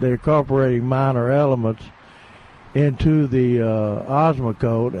 They're incorporating minor elements into the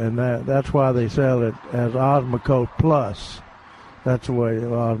Osmocote, and that's why they sell it as Osmocote Plus. That's the way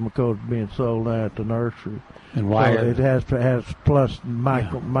Osmocote is being sold now at the nursery. And why? So it has plus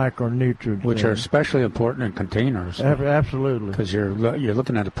micronutrients, which are especially important in containers. Absolutely, because you're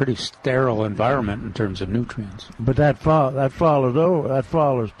looking at a pretty sterile environment in terms of nutrients. But that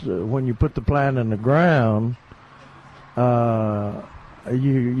follows when you put the plant in the ground.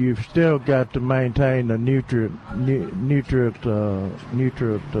 You've still got to maintain the nutrition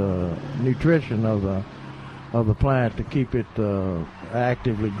of the plant to keep it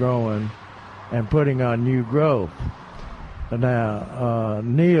actively growing and putting on new growth. Now,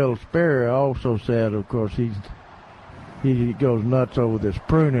 Neil Sperry also said, of course, he goes nuts over this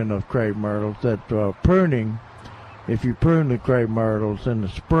pruning of crepe myrtles, that pruning, if you prune the crepe myrtles in the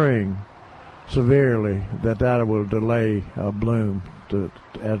spring severely, that will delay bloom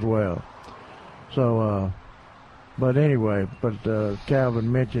as well. So, but anyway,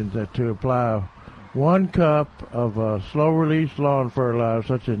 Calvin mentions that to apply 1 cup of slow-release lawn fertilizer,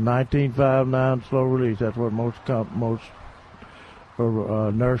 such as 1959 slow-release. That's what most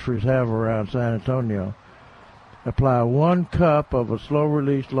nurseries have around San Antonio. Apply 1 cup of a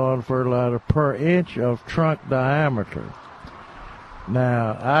slow-release lawn fertilizer per inch of trunk diameter.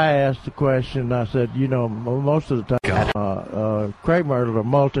 Now, I asked the question, I said, most of the time, crepe myrtle are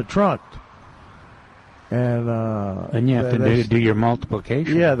multi-trunked. And you have to do your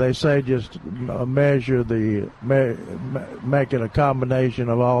multiplication. Yeah, they say just measure make it a combination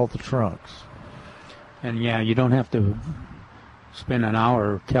of all the trunks. And yeah, you don't have to spend an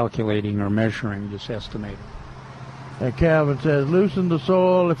hour calculating or measuring, just estimating. And Calvin says, loosen the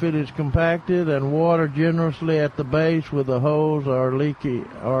soil if it is compacted and water generously at the base with a hose or leaky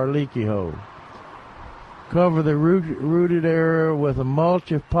hose. Cover the rooted area with a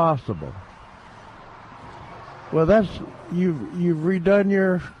mulch if possible. Well, you've redone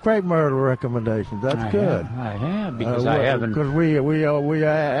your crepe myrtle recommendations. That's good. I have because I haven't. Because we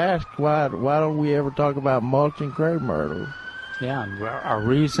asked why don't we ever talk about mulching crepe myrtle? Yeah, our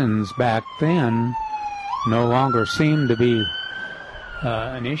reasons back then no longer seem to be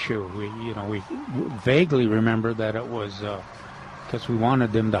an issue. We vaguely remember that it was because we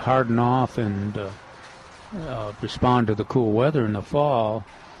wanted them to harden off and respond to the cool weather in the fall,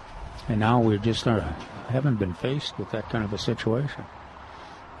 and now we just haven't been faced with that kind of a situation.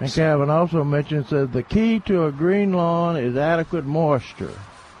 And Calvin also mentions that the key to a green lawn is adequate moisture.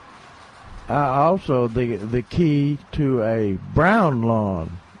 Also, the key to a brown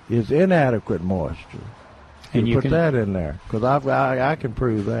lawn is inadequate moisture. And you put that in there, because I can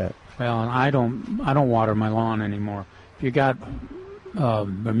prove that. Well, and I don't water my lawn anymore. If you got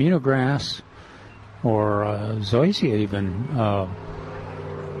Bermuda grass or zoysia even,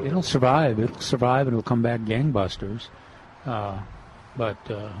 it'll survive. It'll survive and it'll come back gangbusters. But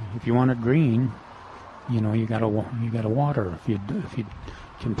if you want it green, you gotta water. If you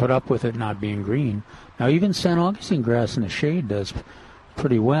can put up with it not being green. Now even St. Augustine grass in the shade does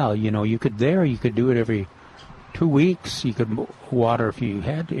pretty well. You could do it every 2 weeks. You could water if you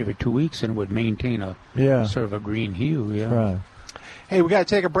had to every 2 weeks, and it would maintain a sort of a green hue. Yeah. Right. Hey, we got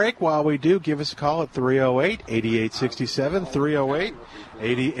to take a break. While we do, give us a call at 308-8867,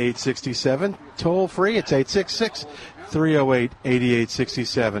 308-8867. Toll free, it's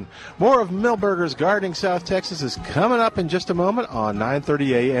 866-308-8867. More of Milberger's Gardening South Texas is coming up in just a moment on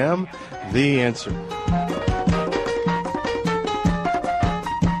 9:30 a.m. The Answer.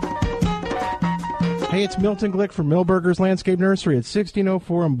 Hey, it's Milton Glick from Milberger's Landscape Nursery at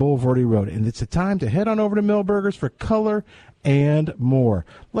 1604 on Boulevardy Road, and it's the time to head on over to Milberger's for color and more.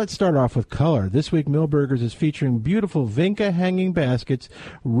 Let's start off with color. This week, Milberger's is featuring beautiful Vinca hanging baskets,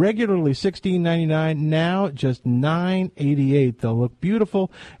 regularly $16.99, now just $9.88. They'll look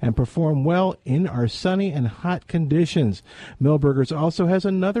beautiful and perform well in our sunny and hot conditions. Milberger's also has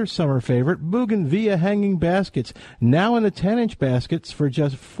another summer favorite, Bougainvillea hanging baskets, now in the 10-inch baskets for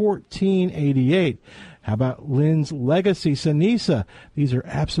just $14.88. How about Lynn's Legacy Sinisa? These are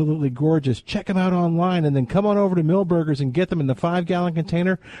absolutely gorgeous. Check them out online and then come on over to Milberger's and get them in the 5-gallon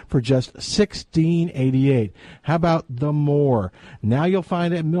container for just $16.88. How about the Moore? Now you'll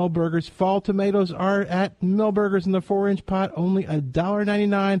find at Milberger's, fall tomatoes are at Milberger's in the 4-inch pot, only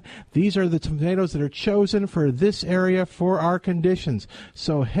 $1.99. These are the tomatoes that are chosen for this area for our conditions.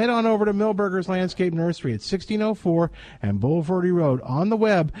 So head on over to Milberger's Landscape Nursery at 1604 and Boulevardy Road, on the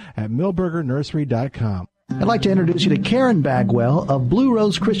web at milbergernursery.com. I'd like to introduce you to Karen Bagwell of Blue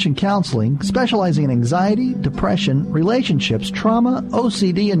Rose Christian Counseling, specializing in anxiety, depression, relationships, trauma,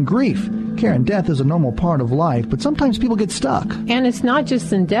 OCD, and grief. Karen, death is a normal part of life, but sometimes people get stuck. And it's not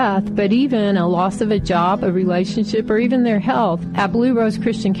just in death, but even a loss of a job, a relationship, or even their health. At Blue Rose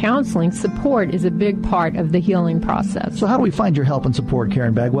Christian Counseling, support is a big part of the healing process. So how do we find your help and support,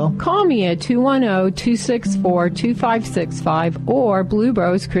 Karen Bagwell? Call me at 210-264-2565 or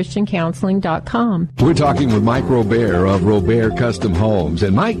bluerosechristiancounseling.com. We're talking with Mike Robert of Robert Custom Homes.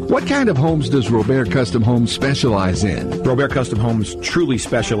 And Mike, what kind of homes does Robert Custom Homes specialize in? Robert Custom Homes truly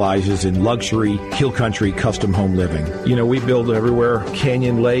specializes in luxury, hill country, custom home living. We build everywhere,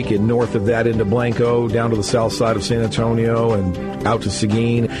 Canyon Lake and north of that into Blanco, down to the south side of San Antonio and out to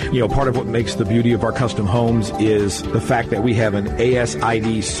Seguin. Part of what makes the beauty of our custom homes is the fact that we have an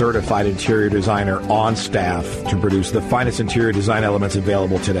ASID certified interior designer on staff to produce the finest interior design elements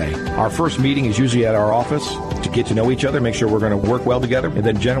available today. Our first meeting is usually at our office to get to know each other, make sure we're going to work well together. And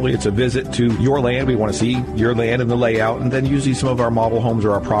then generally it's a visit to your land. We want to see your land and the layout. And then usually some of our model homes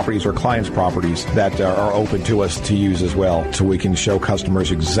or our properties or clients' properties that are open to us to use as well, so we can show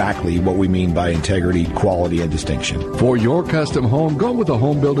customers exactly what we mean by integrity, quality, and distinction. For your custom home, go with a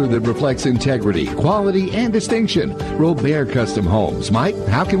home builder that reflects integrity, quality, and distinction. Robert Custom Homes. Mike,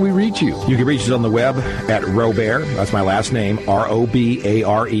 how can we reach you? You can reach us on the web at Robert, that's my last name,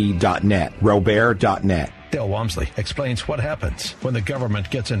 ROBARE.net, Robert.net. Dale Walmsley explains what happens when the government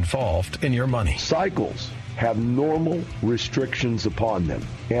gets involved in your money. Cycles have normal restrictions upon them.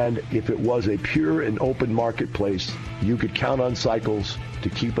 And if it was a pure and open marketplace, you could count on Cycles to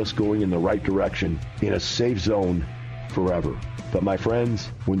keep us going in the right direction in a safe zone forever. But my friends,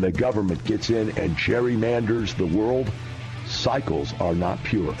 when the government gets in and gerrymanders the world, Cycles are not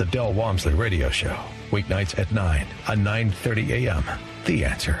pure. The Dale Walmsley Radio Show, weeknights at 9 on 9:30 a.m. The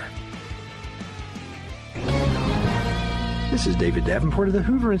Answer. This is David Davenport of the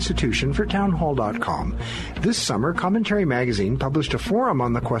Hoover Institution for Townhall.com. This summer, Commentary Magazine published a forum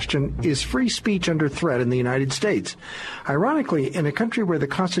on the question, is free speech under threat in the United States? Ironically, in a country where the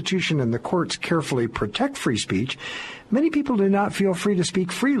Constitution and the courts carefully protect free speech, many people do not feel free to speak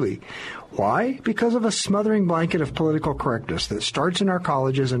freely. Why? Because of a smothering blanket of political correctness that starts in our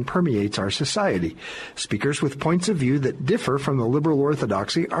colleges and permeates our society. Speakers with points of view that differ from the liberal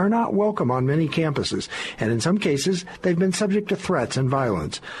orthodoxy are not welcome on many campuses, and in some cases, they've been subject to threats and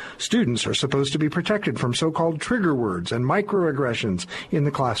violence. Students are supposed to be protected from so-called trigger words and microaggressions in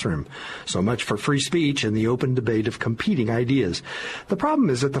the classroom. So much for free speech and the open debate of competing ideas. The problem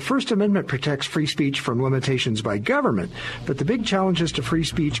is that the First Amendment protects free speech from limitations by government, but the big challenges to free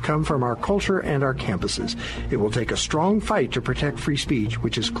speech come from our culture and our campuses. It will take a strong fight to protect free speech,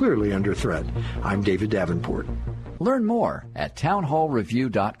 which is clearly under threat. I'm David Davenport. Learn more at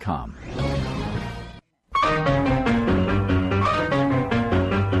townhallreview.com.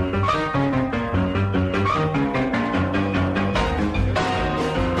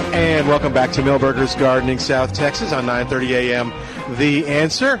 And welcome back to Millburgers Gardening, South Texas on 9:30 a.m. The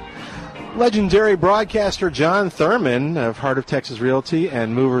Answer. Legendary broadcaster John Thurman of Heart of Texas Realty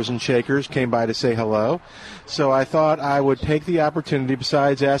and Movers and Shakers came by to say hello. So I thought I would take the opportunity,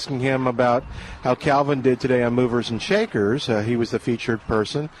 besides asking him about how Calvin did today on Movers and Shakers, he was the featured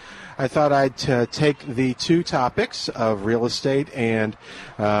person, I thought I'd take the two topics of real estate and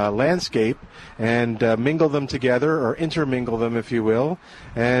landscape and mingle them together, or intermingle them, if you will,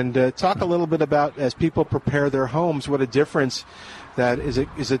 and talk a little bit about, as people prepare their homes, what a difference that is.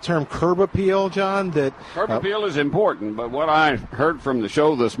 Is a term curb appeal, John? That curb appeal is important, but what I heard from the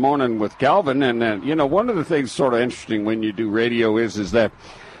show this morning with Calvin, and one of the things sort of interesting when you do radio is that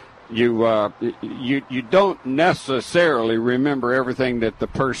you don't necessarily remember everything that the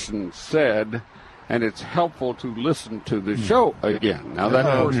person said, and it's helpful to listen to the show again. Now, that,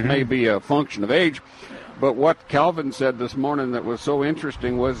 of course, may be a function of age, but what Calvin said this morning that was so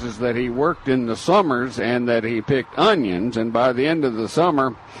interesting was that he worked in the summers and that he picked onions, and by the end of the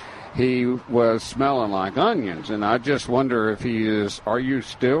summer, he was smelling like onions. And I just wonder if he is. Are you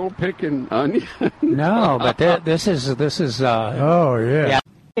still picking onions? No, but this is. Oh yeah.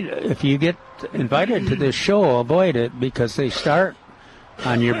 If you get invited to this show, avoid it, because they start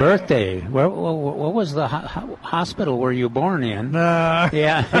on your birthday. What was the hospital were you born in?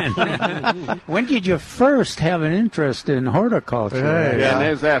 Yeah. When did you first have an interest in horticulture? And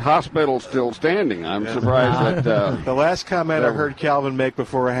is that hospital still standing? I'm surprised that... the last comment I heard Calvin make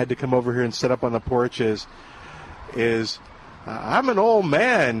before I had to come over here and sit up on the porch is I'm an old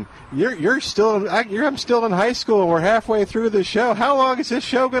man. I'm still in high school, and we're halfway through the show. How long is this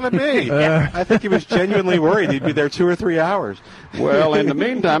show going to be? I think he was genuinely worried he'd be there 2 or 3 hours. Well, in the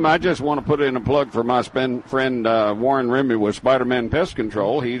meantime, I just want to put in a plug for my friend Warren Remy with Spider-Man Pest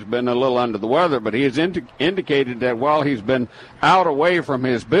Control. He's been a little under the weather, but he has indicated that while he's been out away from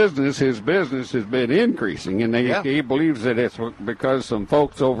his business has been increasing, and he believes that it's because some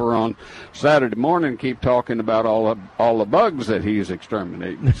folks over on Saturday morning keep talking about all the bugs that he's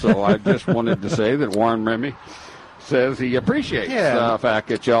exterminating. So I just wanted to say that Warren Remy says he appreciates the fact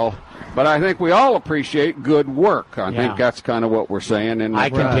that y'all, but I think we all appreciate good work. I think that's kind of what we're saying. And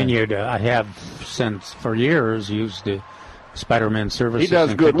I have since for years used the Spider-Man services. He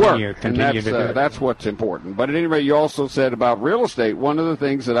does good work, and that's what's important. But at any rate, you also said about real estate. One of the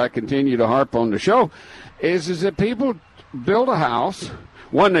things that I continue to harp on the show is that people build a house.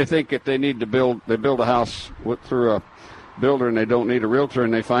 One, they think that they need to build a house through builder and they don't need a realtor,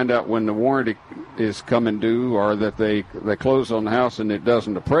 and they find out when the warranty is coming due, or that they close on the house and it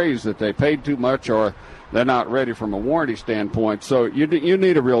doesn't appraise, that they paid too much, or they're not ready from a warranty standpoint. So you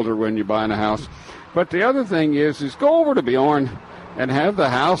need a realtor when you're buying a house. But the other thing is go over to Bjorn and have the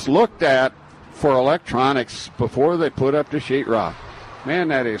house looked at for electronics before they put up the sheetrock. Man,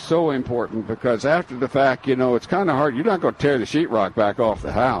 that is so important, because after the fact, it's kind of hard. You're not going to tear the sheetrock back off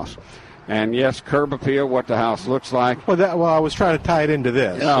the house. And yes, curb appeal, what the house looks like. Well, I was trying to tie it into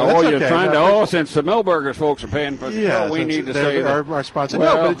this. Since the Millburgers folks are paying for the we need to say our sponsor.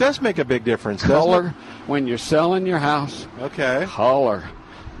 No, but it does make a big difference. Color, when you're selling your house. Okay. Color.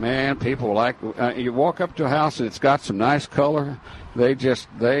 Man, people like, you walk up to a house and it's got some nice color. They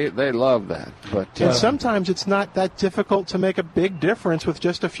love that. But and sometimes it's not that difficult to make a big difference with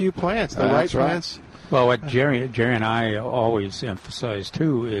just a few plants. The right plants. Well, what Jerry and I always emphasize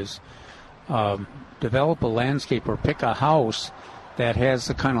too is develop a landscape or pick a house that has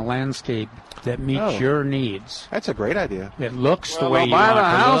the kind of landscape that meets your needs. That's a great idea. It looks the way you want it to look. Buy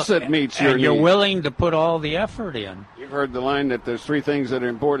the house that meets your needs. And you're willing to put all the effort in. You've heard the line that there's 3 things that are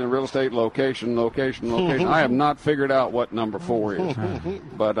important in real estate: location, location, location. I have not figured out what number 4 is.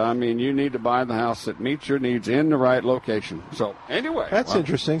 But, you need to buy the house that meets your needs in the right location. So, anyway. That's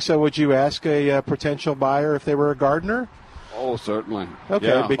interesting. So would you ask a potential buyer if they were a gardener? Oh, certainly. Okay,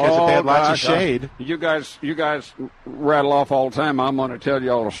 yeah. because if they had lots of shade. You guys rattle off all the time. I'm going to tell you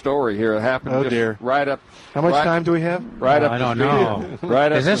all a story here. It happened dear. Right up. How much time do we have? Right up I don't the know.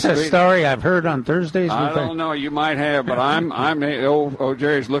 Right Is this a story I've heard on Thursdays? I don't know. You might have, but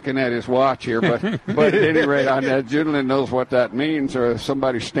Jerry's looking at his watch here. But at any rate, Julian knows what that means. Or if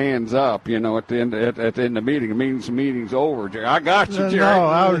somebody stands up, at the end of the meeting, it means the meeting's over. Jerry, I got you, Jerry. No,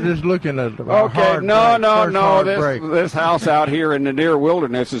 I was just looking at the okay. No. This house out here in the near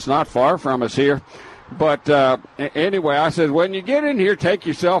wilderness is not far from us here. But anyway, I said, when you get in here, take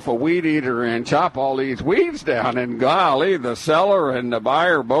yourself a weed eater and chop all these weeds down. And golly, the seller and the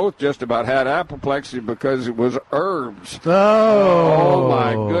buyer both just about had apoplexy because it was herbs. Oh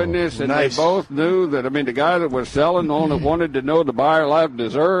my goodness. And nice. They both knew that, the guy that was selling only wanted to know the buyer loved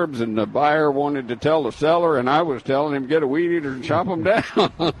his herbs, and the buyer wanted to tell the seller, and I was telling him, get a weed eater and chop them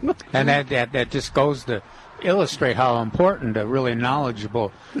down. And that just goes to illustrate how important a really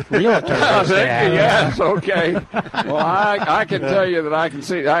knowledgeable realtor is. Yes, okay. Well, I can tell you that I can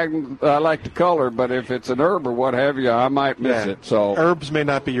see. I like the color, but if it's an herb or what have you, I might miss it. So herbs may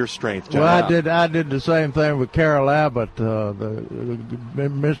not be your strength, John. Well, I did the same thing with Carol Abbott, the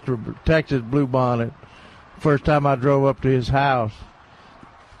Mr. Texas Bluebonnet. First time I drove up to his house,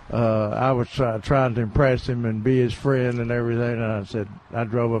 I was trying to impress him and be his friend and everything. And I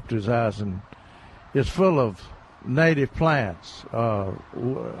drove up to his house, and it's full of native plants.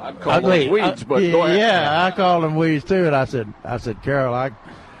 I'd call them weeds, but go ahead. Yeah, I call them weeds too. And I said, Carol,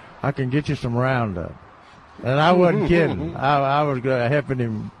 I can get you some Roundup. And I wasn't kidding. I was helping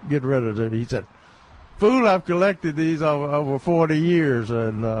him get rid of it. He said, fool, I've collected these over 40 years,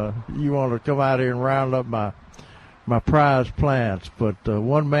 and you want to come out here and round up my prized plants, but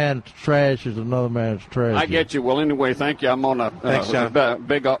one man's trash is another man's treasure. I get you. Well, anyway, thank you. I'm on a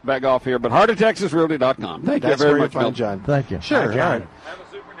beg off here, but heartoftexasrealty.com. Thank you very much, fun, John. Thank you. Sure. All right. Have a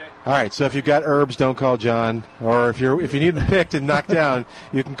super day. All right. So if you've got herbs, don't call John. Or if you need them picked and knocked down,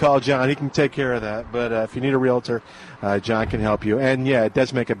 you can call John. He can take care of that. But if you need a realtor, John can help you. And yeah, it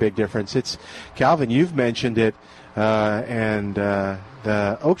does make a big difference. It's Calvin. You've mentioned it, and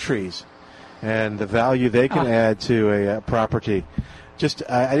the oak trees. And the value they can add to a property. Just,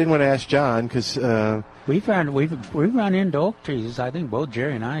 I didn't want to ask John because we've run into oak trees. I think both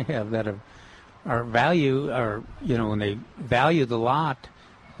Jerry and I have that are value, or when they value the lot,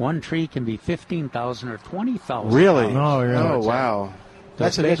 one tree can be $15,000 or $20,000. Really? Oh, yeah. Oh, wow.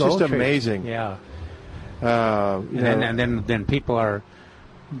 That's just amazing. Yeah. And then people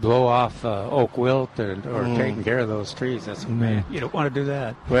blow off oak wilt or taking care of those trees. That's man, you don't want to do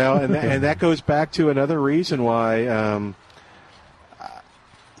that. Well, and that goes back to another reason why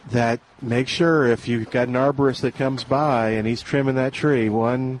that make sure if you've got an arborist that comes by and he's trimming that tree,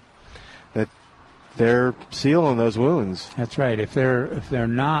 that they're sealing those wounds. That's right. If they're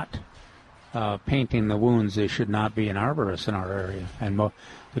not painting the wounds, they should not be an arborist in our area. And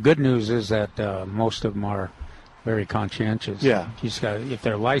the good news is that most of them are very conscientious. Yeah. If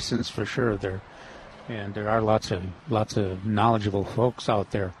they're licensed, for sure, there are lots of knowledgeable folks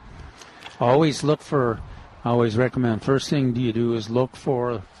out there. Always recommend, first thing you do is look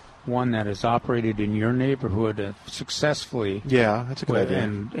for one that is operated in your neighborhood successfully. Yeah, that's a good idea.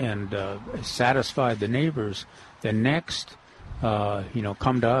 And satisfied the neighbors. Then next,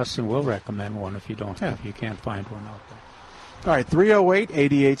 come to us and we'll recommend one if you can't find one out there. All right,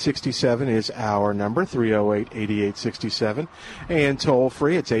 308-8867 is our number, 308-8867. And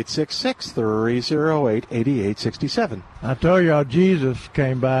toll-free, it's 866-308-8867. I told y'all Jesus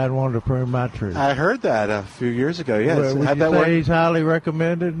came by and wanted to prune my tree. I heard that a few years ago, yes. Would you that say he's highly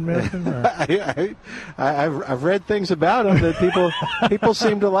recommended, Milton? I've read things about him that people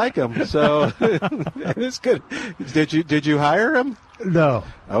seem to like him, so it's good. Did you hire him? No.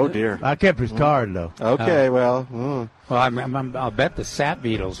 Oh, dear. I kept his card, though. Okay, well. Well, I'll bet the sap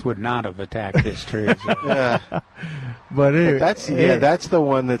beetles would not have attacked this tree. So. Yeah. But that's the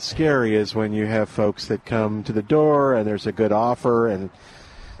one that's scary, is when you have folks that come to the door and there's a good offer and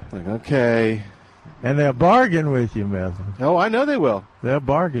like, okay. And they'll bargain with you, Milton. Oh, I know they will. They'll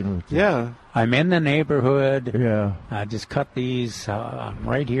bargain with you. Yeah. I'm in the neighborhood. Yeah. I just cut these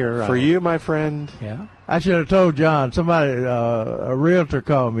right here. For you, my friend. Yeah. I should have told John. Somebody, a realtor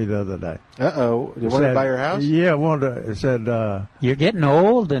called me the other day. Uh-oh. You want to buy your house? Yeah, said... You're getting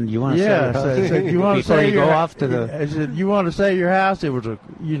old and you want to sell your house? Said, you want to Before sell you go off to the... I said, you want to sell your house? It was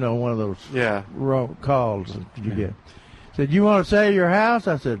one of those calls that you get. Said, you want to sell your house?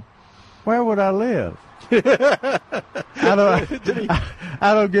 I said, where would I live? I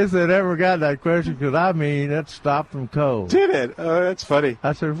don't guess they'd ever got that question because, that stopped them cold. Did it? Oh, that's funny.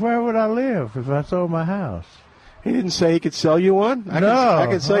 I said, where would I live if I sold my house? He didn't say he could sell you one? I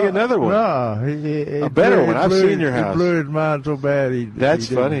could sell you another one. No. A better one. I've seen your house. He blew his mind so bad. That's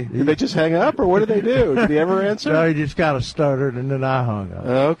funny. Did they just hang up, or what did they do? Did he ever answer? No, he just kind of stuttered, and then I hung up.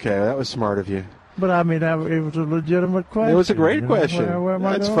 Okay, that was smart of you. But, it was a legitimate question. It was a great question. Where am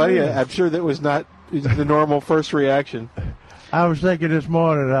I That's going funny. live? I'm sure that was not the normal first reaction. I was thinking this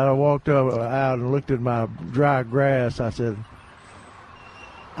morning, I walked out and looked at my dry grass. I said,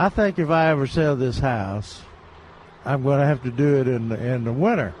 I think if I ever sell this house, I'm going to have to do it in the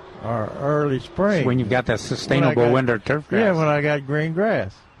winter or early spring. When you've got that sustainable winter turf grass. Yeah, when I got green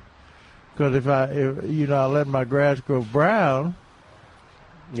grass. Because if I let my grass grow brown,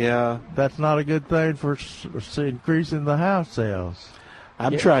 that's not a good thing for increasing the house sales.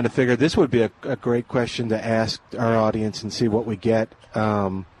 I'm trying to figure, this would be a great question to ask our audience and see what we get.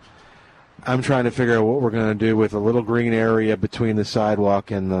 I'm trying to figure out what we're going to do with a little green area between the sidewalk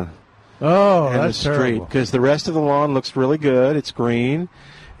and the street. Because the rest of the lawn looks really good. It's green.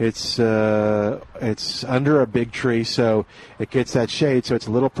 It's under a big tree, so it gets that shade, so it's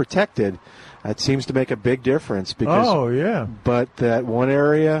a little protected. That seems to make a big difference. Because, but that one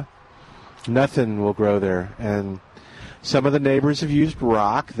area, nothing will grow there. And some of the neighbors have used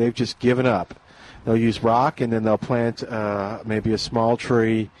rock. They've just given up. They'll use rock, and then they'll plant maybe a small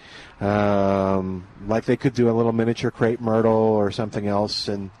tree, like they could do a little miniature crepe myrtle or something else.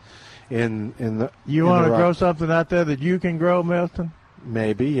 And you want to grow something out there that you can grow, Milton?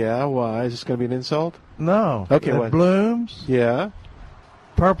 Maybe, yeah. Why? Is this going to be an insult? No. Okay. What? Blooms. Yeah.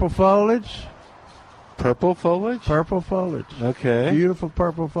 Purple foliage. Purple foliage. Purple foliage. Okay. Beautiful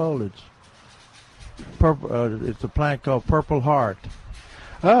purple foliage. Purple. It's a plant called Purple Heart.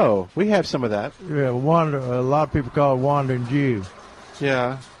 Oh, we have some of that. Yeah, a lot of people call it Wandering Jew.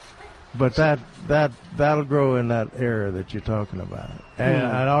 Yeah. But that'll grow in that area that you're talking about.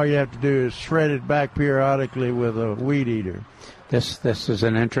 And all you have to do is shred it back periodically with a weed eater. This is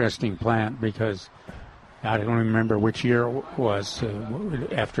an interesting plant because I don't remember which year it was.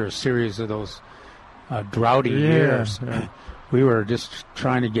 After a series of those droughty years, we were just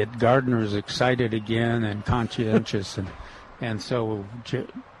trying to get gardeners excited again and conscientious, and so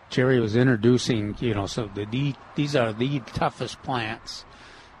Jerry was introducing, so these are the toughest plants,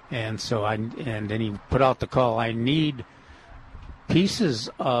 and then he put out the call. I need pieces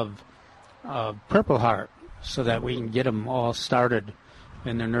of Purple Heart so that we can get them all started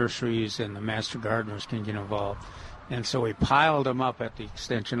in the nurseries and the master gardeners can get involved. And so we piled them up at the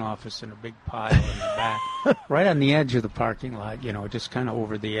extension office in a big pile in the back, right on the edge of the parking lot, just kind of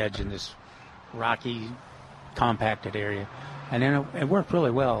over the edge in this rocky, compacted area. And then it worked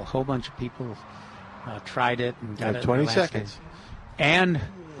really well. A whole bunch of people tried it and got it 20 seconds. And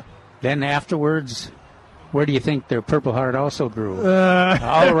then afterwards, where do you think their Purple Heart also grew?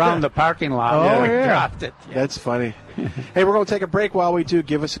 All around the parking lot. Dropped it. Yeah. That's funny. Hey, we're going to take a break. While we do,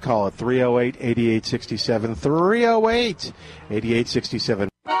 give us a call at 308-8867. 308-8867.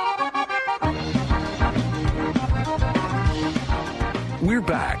 We're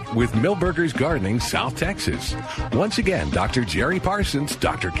back with Millburgers Gardening, South Texas. Once again, Dr. Jerry Parsons,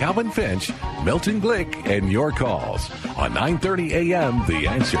 Dr. Calvin Finch, Milton Glick, and your calls on 930 a.m. The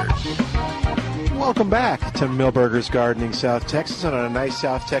Answer. Welcome back to Millburgers Gardening South Texas on a nice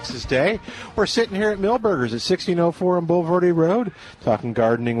South Texas day. We're sitting here at Millburgers at 1604 on Boulevardy Road, talking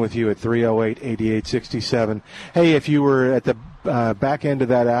gardening with you at 308-8867. Hey, if you were at the back end of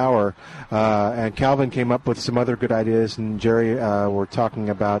that hour, and Calvin came up with some other good ideas, and Jerry were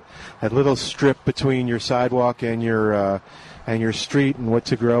talking about that little strip between your sidewalk and your street and what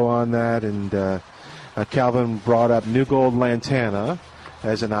to grow on that, and Calvin brought up New Gold Lantana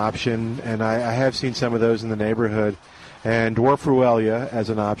as an option, and I have seen some of those in the neighborhood, and Dwarf Ruellia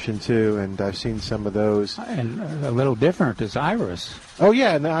as an option too, and I've seen some of those. And a little different is iris. Oh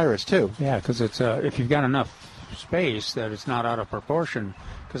yeah, and the iris too. Yeah, because it's if you've got enough space that it's not out of proportion,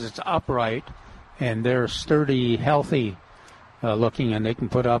 because it's upright, and they're sturdy, healthy looking, and they can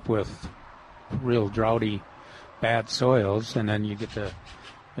put up with real droughty, bad soils, and then you get the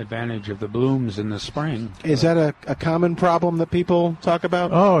advantage of the blooms in the spring. Is that a common problem that people talk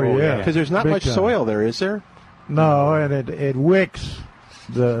about? Oh yeah, because there's not much soil there, is there? No, and it wicks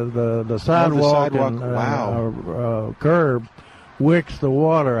the sidewalk, and curb wicks the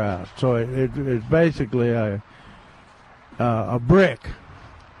water out. So it's basically a brick.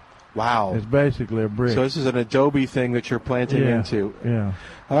 Wow. It's basically a brick. So this is an adobe thing that you're planting into. Yeah.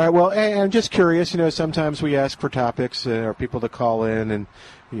 All right. Well, and I'm just curious. Sometimes we ask for topics or people to call in, and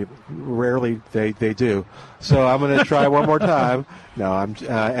rarely they do. So I'm going to try one more time. No,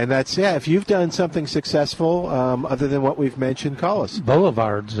 and that's if you've done something successful other than what we've mentioned, call us.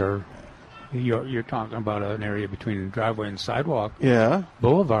 Boulevards are. You're talking about an area between driveway and sidewalk. Yeah.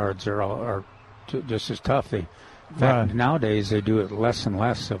 Boulevards are just as tough. In fact, nowadays they do it less and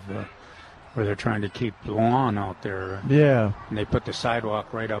less of where they're trying to keep the lawn out there. Yeah. And they put the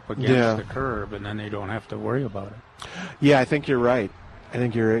sidewalk right up against the curb, and then they don't have to worry about it. Yeah, I think you're right. I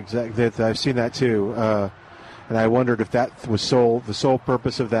think you're exact. I've seen that too, and I wondered if that was the sole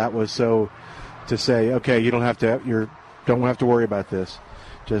purpose of that was so to say, okay, you don't have to worry about this.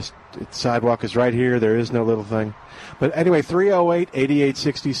 Just sidewalk is right here. There is no little thing. But anyway,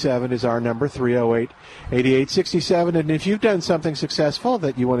 308-8867 is our number, 308-8867. And if you've done something successful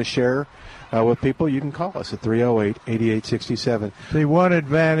that you want to share with people, you can call us at 308-8867. See, one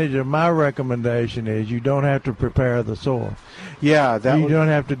advantage of my recommendation is you don't have to prepare the soil. Yeah. You don't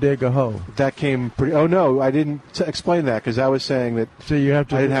have to dig a hole. That came pretty... Oh, no, I didn't explain that because I was saying that you have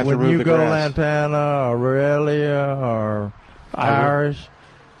to, I didn't have to remove the grass. When you go Lantana or Ruellia or Iris...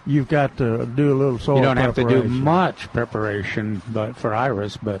 You've got to do a little soil preparation. You don't have to do much preparation for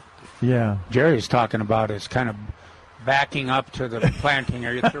iris, but Jerry's talking about is kind of backing up to the planting,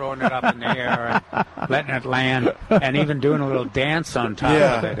 or you're throwing it up in the air and letting it land, and even doing a little dance on top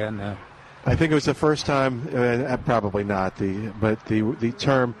of it. And I think it was the first time, probably not, but the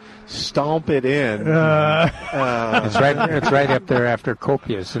term "stomp it in." It's right up there after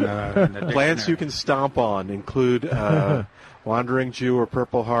copious. In the plants you can stomp on include. Wandering Jew or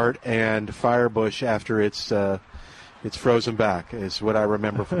Purple Heart and Firebush after it's frozen back is what I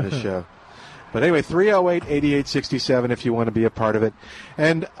remember from this show. But anyway, 308-8867 if you want to be a part of it.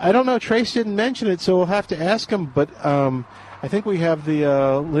 And I don't know, Trace didn't mention it, so we'll have to ask him, but I think we have the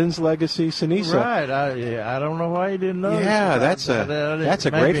Lynn's Legacy Sinisa. Right. I don't know why he didn't know. Yeah, that's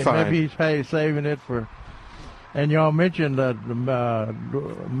a great find. Maybe he's saving it for... And y'all mentioned the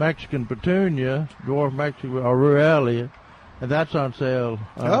Mexican petunia, dwarf Mexican, or Ruellia. And that's on sale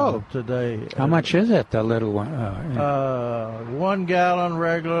today. How much is it, the little one? 1 gallon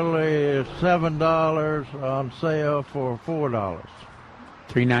regularly is $7, on sale for $4.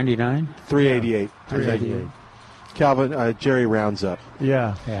 $3.99? $3.88. $3.88. Calvin, Jerry rounds up.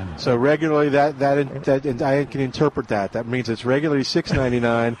 Yeah. So regularly, that I can interpret that. That means it's regularly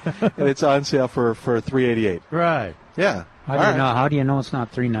 $6.99, and it's on sale for $3.88. Right. Yeah. How do you know it's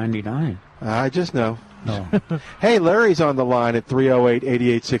not $3.99? I just know. No. Hey, Larry's on the line at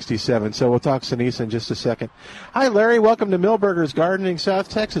 308-8867, so we'll talk Sinisa in just a second. Hi, Larry. Welcome to Millburgers Gardening, South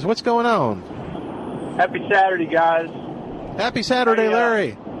Texas. What's going on? Happy Saturday, guys. Happy Saturday,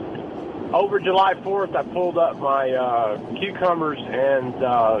 Larry. Over July 4th, I pulled up my cucumbers and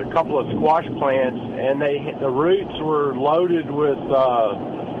a couple of squash plants, and the roots were loaded with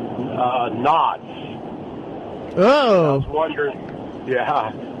knots. Oh.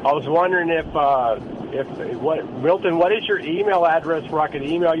 I was wondering if Milton, what is your email address where I could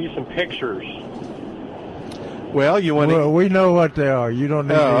email you some pictures? Well, we know what they are. You don't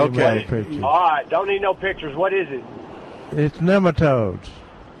need to email pictures. All right, don't need no pictures. What is it? It's nematodes.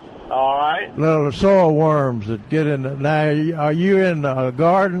 All right. Little soil worms that get in. Now, are you in a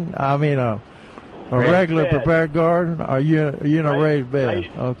garden? I mean, a regular prepared garden? Are you in a raised bed?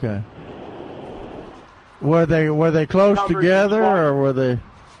 Okay. Were they close together, or were they?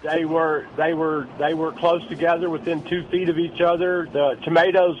 They were close together, within 2 feet of each other. The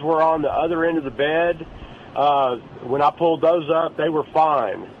tomatoes were on the other end of the bed. When I pulled those up, they were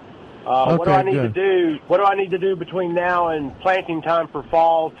fine. What do I need to do? What do I need to do between now and planting time for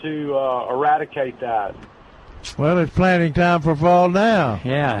fall to eradicate that? Well, it's planting time for fall now.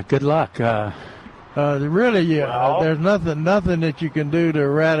 Yeah, good luck. Really, there's nothing that you can do to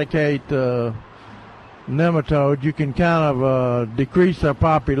eradicate nematodes. You can kind of decrease their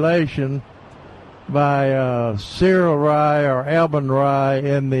population by cereal rye or almond rye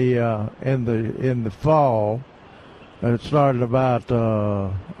in the fall. It started about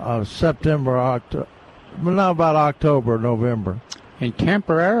September, October, well, not about October, November. And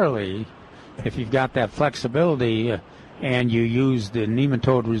temporarily, if you've got that flexibility and you use the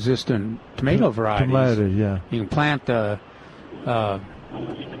nematode-resistant tomato varieties, you can plant the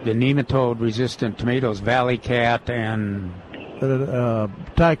nematode-resistant tomatoes, Valley Cat and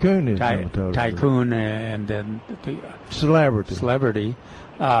Tycoon is nematode. Tycoon and then Celebrity.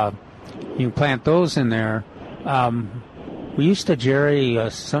 You can plant those in there. We used to, Jerry,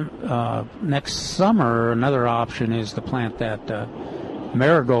 next summer, another option is to plant that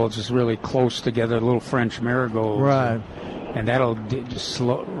marigolds is really close together, little French marigolds. Right. And that'll reduce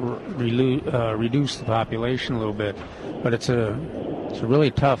the population a little bit. But it's a really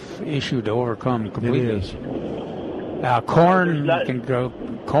tough issue to overcome completely. It is. Corn, you can grow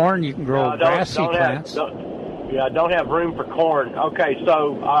grassy plants. I don't have room for corn. Okay,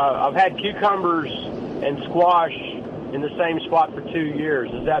 so I've had cucumbers and squash in the same spot for 2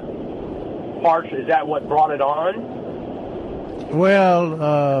 years. Is that what brought it on? Well,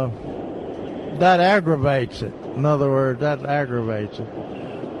 that aggravates it. In other words, that aggravates it.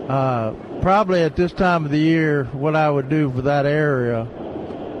 Probably at this time of the year, what I would do for that area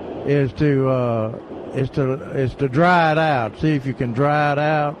is to dry it out. See if you can dry it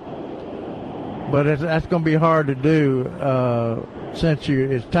out. But that's going to be hard to do since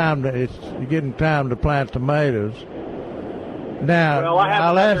it's getting time to plant tomatoes. Now, well,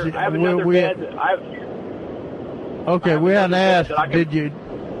 I'll ask you. I have another bed. Okay, we haven't asked.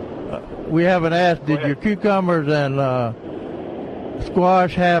 We haven't asked. Did your cucumbers and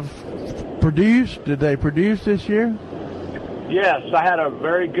squash have produced? Did they produce this year? Yes, I had a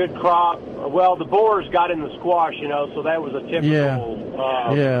very good crop. Well, the borers got in the squash, so that was a typical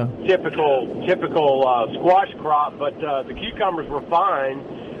squash crop. But the cucumbers were fine.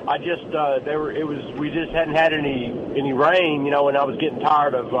 We just hadn't had any rain, and I was getting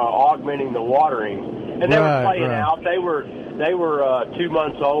tired of augmenting the watering. And they were playing out. They were 2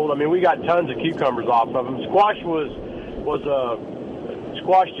 months old. I mean, we got tons of cucumbers off of them. Squash is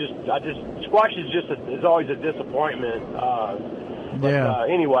always a disappointment.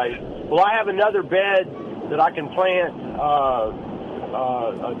 Anyway, well, I have another bed that I can plant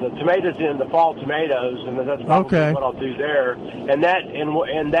the tomatoes in, the fall tomatoes, and that's probably what I'll do there. And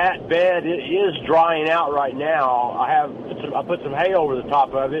that bed is drying out right now. I put some hay over the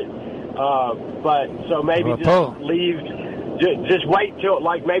top of it, but so maybe just wait till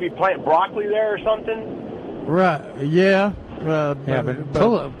maybe plant broccoli there or something. Right. Yeah. But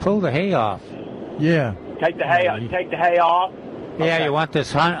pull the hay off. Yeah. Take the hay off. Yeah, you want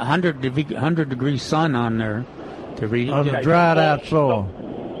this 100 degree sun on there to on the dried out soil.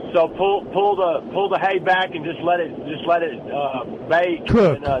 So pull the hay back and just let it bake.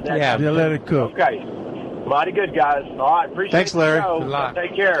 Cook. And, let it cook. Okay. Mighty good, guys. All right. Appreciate it. Thanks, Larry. Good luck.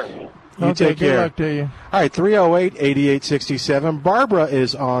 Take care. You take care. Good luck to you. All right, 308-8867. Barbara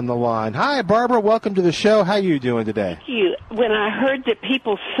is on the line. Hi, Barbara. Welcome to the show. How you doing today? Thank you. When I heard that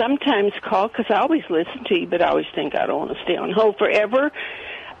people sometimes call, because I always listen to you, but I always think I don't want to stay on hold forever,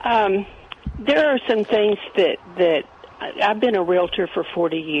 there are some things that I've been a realtor for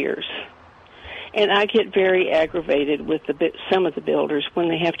 40 years, and I get very aggravated with some of the builders when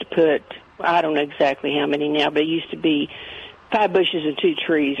they have to put, I don't know exactly how many now, but it used to be 5 bushes and 2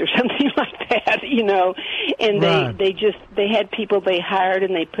 trees or something like that, and they had people they hired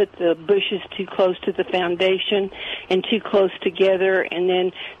and they put the bushes too close to the foundation and too close together, and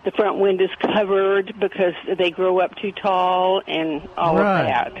then the front windows covered because they grow up too tall and all of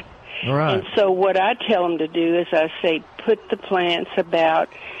that. Right. And so what I tell them to do is I say put the plants about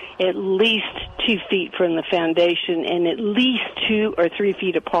at least 2 feet from the foundation and at least 2 or 3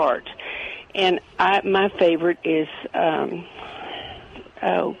 feet apart. And my favorite is, I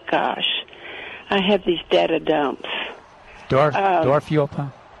have these data dumps. Dwarf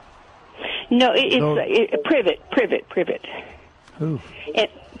Yucca? No, it's privet. Ooh.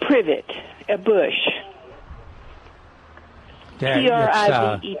 Privet, a bush.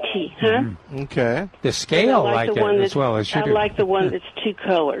 Privet, huh? Okay. The scale I like the that one as well as you I do. like the one that's two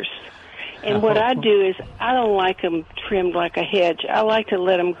colors. And what I do is I don't like them trimmed like a hedge. I like to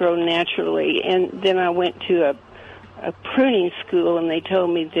let them grow naturally. And then I went to a pruning school, and they told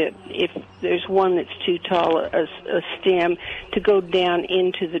me that if there's one that's too tall, a stem, to go down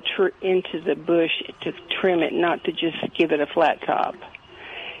into the bush to trim it, not to just give it a flat top.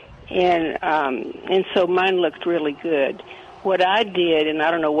 And so mine looked really good. What I did, and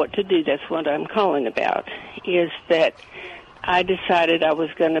I don't know what to do, that's what I'm calling about, is that I decided I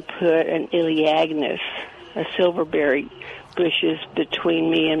was going to put an Elaeagnus, a silverberry bushes between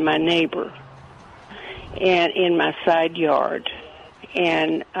me and my neighbor, and in my side yard.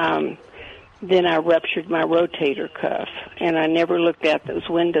 And then I ruptured my rotator cuff, and I never looked out those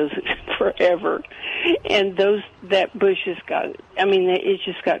windows forever. And that bush it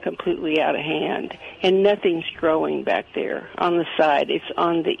just got completely out of hand, and nothing's growing back there on the side. It's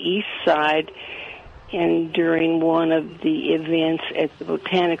on the east side. And during one of the events at the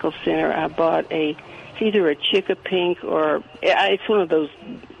Botanical Center, I bought it's either a Chickapink or it's one of those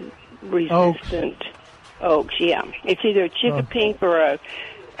resistant oaks. Yeah, it's either a Chickapink or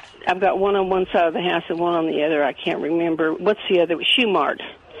I've got one on one side of the house and one on the other. I can't remember. What's the other? Shumard.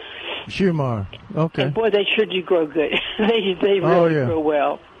 Shumard. Okay. And boy, they sure do grow good. they really grow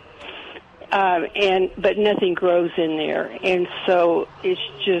well. But nothing grows in there, and so it's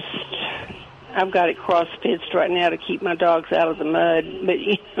just. I've got it cross-stitched right now to keep my dogs out of the mud, but,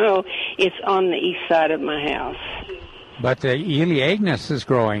 it's on the east side of my house. But the Elaeagnus is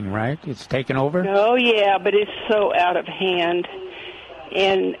growing, right? It's taken over? Oh, yeah, but it's so out of hand,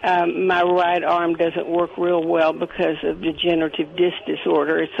 and my right arm doesn't work real well because of degenerative disc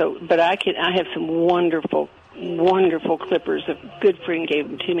disorder. But I have some wonderful clippers. A good friend gave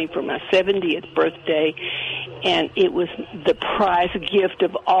them to me for my 70th birthday, and it was the prize gift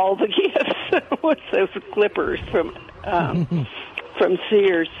of all the gifts was those clippers from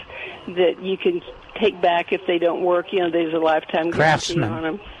Sears that you can take back if they don't work. There's a lifetime guarantee on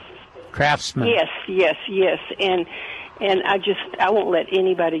them. Craftsman. Yes. And I won't let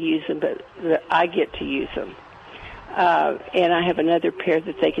anybody use them, but I get to use them. And I have another pair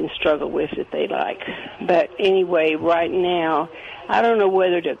that they can struggle with if they like. But anyway, right now, I don't know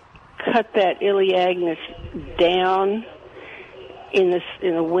whether to cut that Elaeagnus down in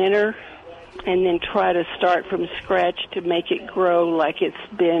the winter and then try to start from scratch to make it grow like it's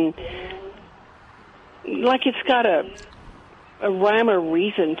got a rhyme or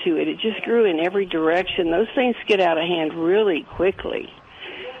reason to it. It just grew in every direction. Those things get out of hand really quickly.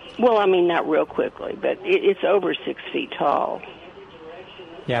 Well, I mean, not real quickly, but it's over 6 feet tall.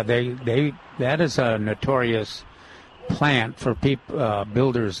 Yeah, that is a notorious plant for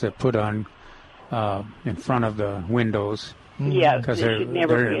builders that put on in front of the windows. Yeah, because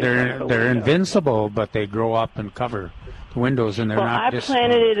they're invincible, but they grow up and cover the windows, and they're not. I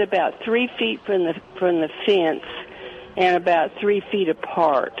planted it about 3 feet from the fence, and about 3 feet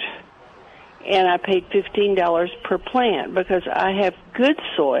apart. And I paid $15 per plant because I have good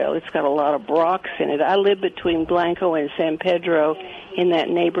soil. It's got a lot of rocks in it. I live between Blanco and San Pedro in that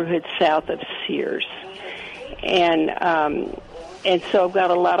neighborhood south of Sears. And so I've got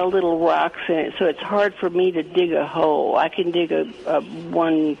a lot of little rocks in it, so it's hard for me to dig a hole. I can dig a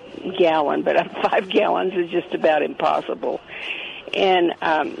 1 gallon, but 5 gallons is just about impossible. And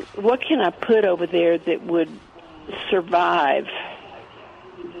what can I put over there that would survive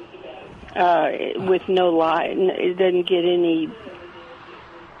with no light? It doesn't get any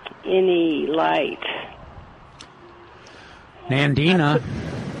light. Nandina.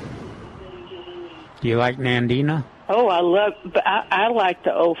 Do you like Nandina? Oh, I like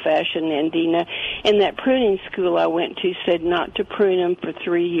the old-fashioned Nandina. And that pruning school I went to said not to prune them for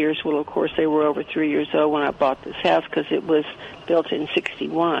 3 years. Well, of course, they were over 3 years old when I bought this house because it was built in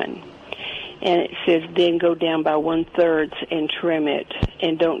 1961. And it says then go down by 1/3 and trim it,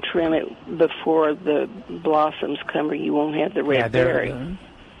 and don't trim it before the blossoms come, or you won't have the red berry.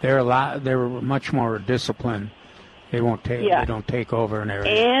 They're much more disciplined. They won't take. Yeah. They don't take over an area.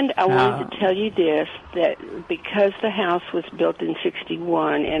 And I wanted to tell you this: that because the house was built in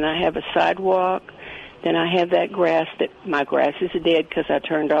 1961, and I have a sidewalk, then I have that grass. That my grass is dead because I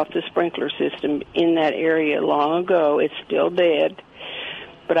turned off the sprinkler system in that area long ago. It's still dead,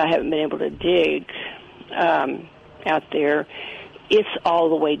 but I haven't been able to dig out there. It's all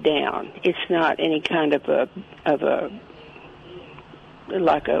the way down. It's not any kind of a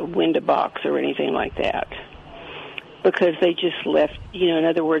like a window box or anything like that. Because they just left, in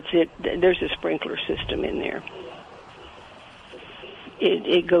other words, there's a sprinkler system in there.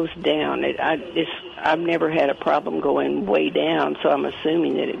 it goes down. I've never had a problem going way down, so I'm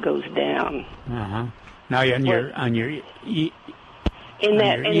assuming that it goes down. Uh-huh. Now on your in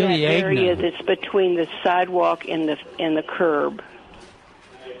that area that's between the sidewalk and the curb.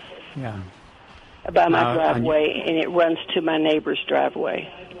 Yeah. By my driveway, and it runs to my neighbor's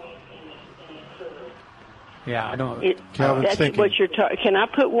driveway. Yeah, I don't. That's what you're talking. Can I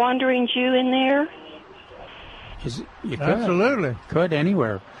put Wandering Jew in there? You could. Absolutely. Could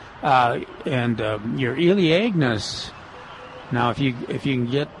anywhere. And your Elaeagnus. Now, if you can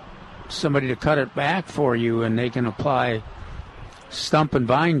get somebody to cut it back for you, and they can apply stump and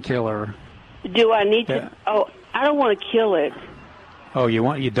vine killer. Do I need to? Oh, I don't want to kill it. Oh,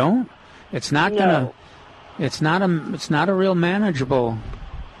 you don't? It's not gonna. It's not a real manageable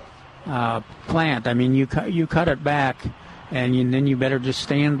plant. I mean, you cut it back, and then you better just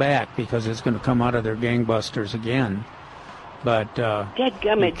stand back because it's going to come out of their gangbusters again. But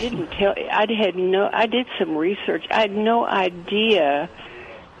dadgummit, didn't tell. I did some research. I had no idea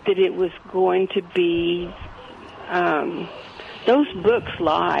that it was going to be. Those books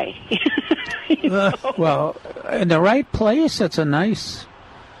lie. Well, in the right place, it's a nice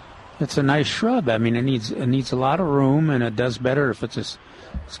shrub. I mean, it needs a lot of room, and it does better if it's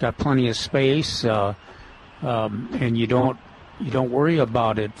got plenty of space, and you don't worry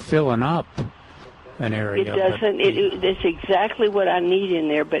about it filling up an area. It doesn't. It's exactly what I need in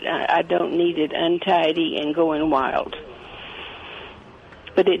there, but I don't need it untidy and going wild.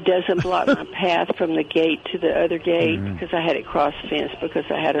 But it doesn't block my path from the gate to the other gate because I had it cross-fenced because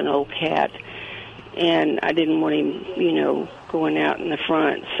I had an old cat, and I didn't want him, going out in the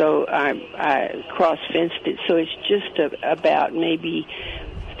front. So I cross-fenced it. So it's just about maybe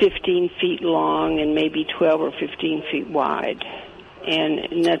 15 feet long and maybe 12 or 15 feet wide,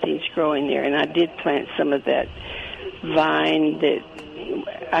 and nothing's growing there. And I did plant some of that vine that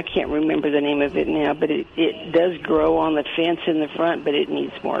I can't remember the name of it now, but it does grow on the fence in the front, but it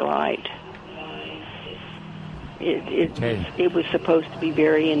needs more light. It was supposed to be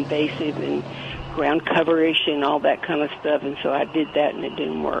very invasive and ground coverish and all that kind of stuff, and so I did that, and it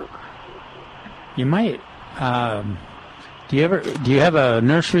didn't work. You might. Do you have a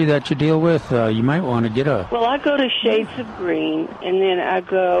nursery that you deal with? You might want to get a. Well, I go to Shades of Green, and then I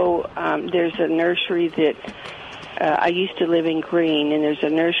go. There's a nursery that. I used to live in Green, and there's a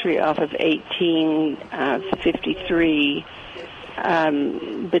nursery off of 1853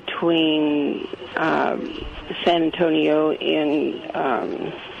 between San Antonio and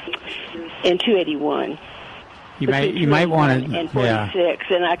 281. You might want to and 46,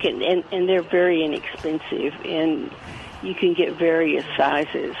 and I can and they're very inexpensive, and you can get various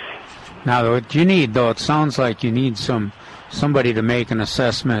sizes. Now, what you need, though, it sounds like you need somebody to make an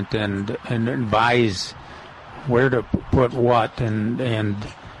assessment and advise where to put what, and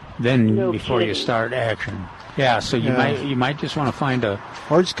then before you start action. Yeah, so you might just want to find a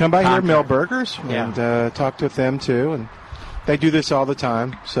or just come by here, Millburgers, and talk with them too. And they do this all the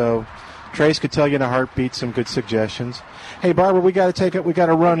time. So Trace could tell you in a heartbeat some good suggestions. Hey, Barbara, we got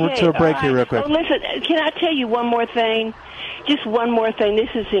to run to a break here real quick. Oh, listen, can I tell you one more thing? Just one more thing.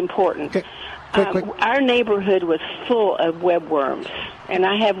 This is important. Okay. Quick. Our neighborhood was full of webworms, and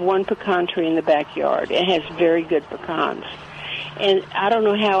I have one pecan tree in the backyard. It has very good pecans. And I don't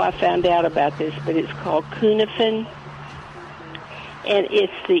know how I found out about this, but it's called cuneiform, and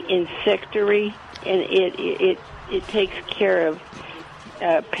it's the insectary, and it takes care of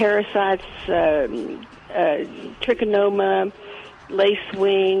parasites, trichonoma,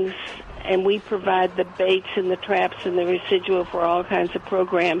 lacewings, and we provide the baits and the traps and the residual for all kinds of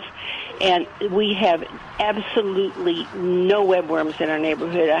programs. And we have absolutely no webworms in our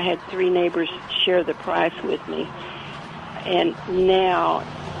neighborhood. I had 3 neighbors share the price with me. And now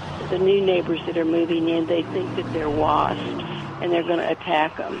the new neighbors that are moving in, they think that they're wasps, and they're going to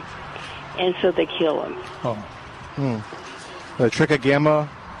attack them. And so they kill them. Oh. The trichogama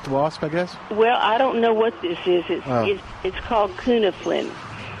wasp, I guess? Well, I don't know what this is. It's called cuneiform.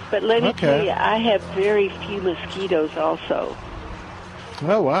 But let me tell you, I have very few mosquitoes also.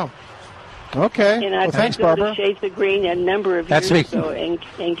 Oh, wow. Okay. And I thanks, go Barbara. to Shades of Green a number of years ago and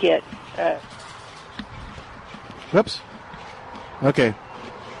get... Whoops. Okay.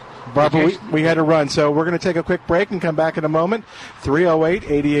 Barbara, we had to run, so we're going to take a quick break and come back in a moment.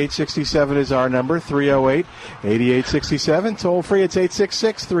 308-8867 is our number, 308-8867. Toll free, it's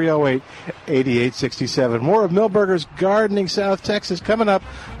 866-308-8867. More of Millburgers Gardening South Texas coming up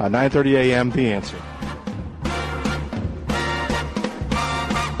on 9:30 a.m. The Answer.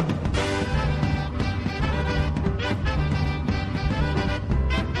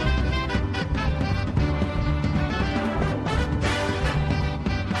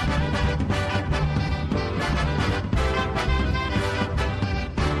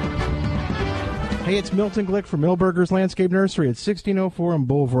 Hey, it's Milton Glick from Millburgers Landscape Nursery at 1604 on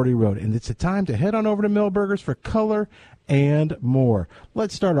Boulevardy Road, and it's a time to head on over to Millburgers for color and more.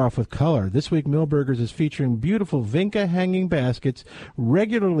 Let's start off with color. This week, Millburgers is featuring beautiful Vinca hanging baskets,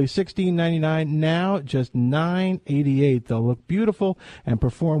 regularly $16.99, now just $9.88. They'll look beautiful and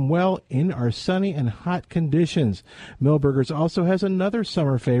perform well in our sunny and hot conditions. Millburgers also has another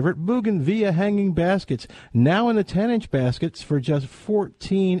summer favorite, Bougainvillea hanging baskets, now in the 10-inch baskets for just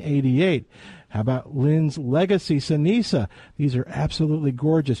 $14.88. How about Lynn's Legacy Sinisa? These are absolutely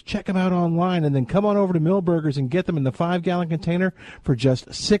gorgeous. Check them out online and then come on over to Millburgers and get them in the 5-gallon container for just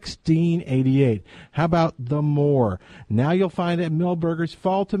 $16.88. How about the more? Now you'll find at Millburgers,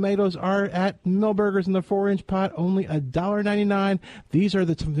 fall tomatoes are at Millburgers in the 4-inch pot, only $1.99. These are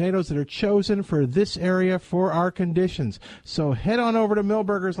the tomatoes that are chosen for this area for our conditions. So head on over to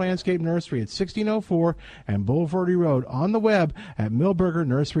Millburgers Landscape Nursery at 1604 and Boulevardy Road, on the web at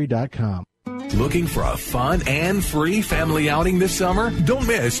millburgernursery.com. Looking for a fun and free family outing this summer? Don't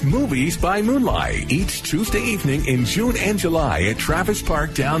miss Movies by Moonlight each Tuesday evening in June and July at Travis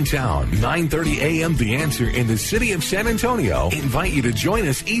Park downtown. 9:30 a.m. The Answer in the city of San Antonio invite you to join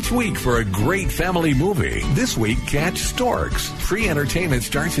us each week for a great family movie. This week, catch Storks. Free entertainment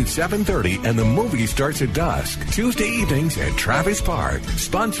starts at 7:30 and the movie starts at dusk. Tuesday evenings at Travis Park.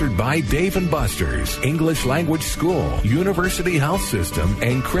 Sponsored by Dave & Buster's, English Language School, University Health System,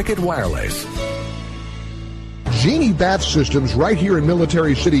 and Cricket Wireless. Genie Bath Systems right here in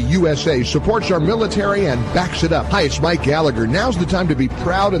Military City, USA supports our military and backs it up. Hi, it's Mike Gallagher. Now's the time to be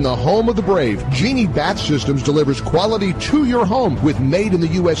proud in the home of the brave. Genie Bath Systems delivers quality to your home with made in the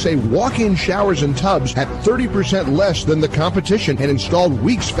USA walk-in showers and tubs at 30% less than the competition and installed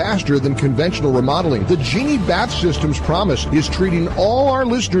weeks faster than conventional remodeling. The Genie Bath Systems promise is treating all our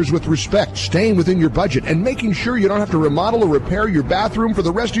listeners with respect, staying within your budget, and making sure you don't have to remodel or repair your bathroom for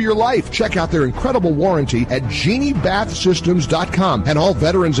the rest of your life. Check out their incredible warranty at GenieBathSystems.com, and all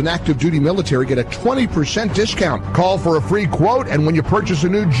veterans and active duty military get a 20% discount. Call for a free quote, and when you purchase a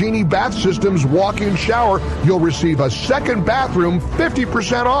new Genie Bath Systems walk-in shower, you'll receive a second bathroom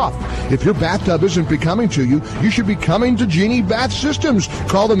 50% off. If your bathtub isn't becoming to you, you should be coming to Genie Bath Systems.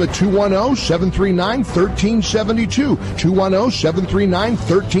 Call them at 210-739-1372,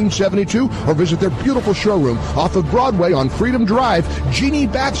 210-739-1372, or visit their beautiful showroom off of Broadway on Freedom Drive,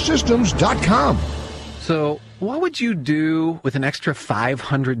 GenieBathSystems.com. So what would you do with an extra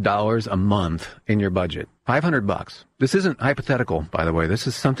 $500 a month in your budget? $500. This isn't hypothetical, by the way. This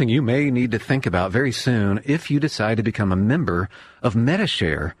is something you may need to think about very soon if you decide to become a member of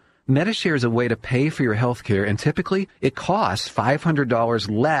Medi-Share. Medi-Share is a way to pay for your health care, and typically it costs $500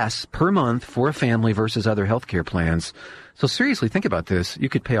 less per month for a family versus other health care plans. So seriously, think about this. You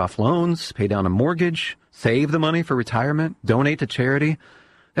could pay off loans, pay down a mortgage, save the money for retirement, donate to charity.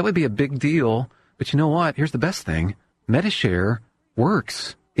 That would be a big deal. But you know what? Here's the best thing. Medi-Share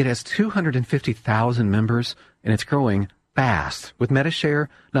works. It has 250,000 members, and it's growing fast. With Medi-Share,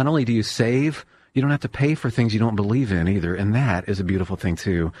 not only do you save, you don't have to pay for things you don't believe in either, and that is a beautiful thing,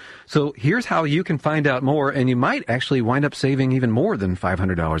 too. So here's how you can find out more, and you might actually wind up saving even more than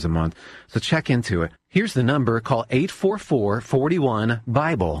 $500 a month. So check into it. Here's the number. Call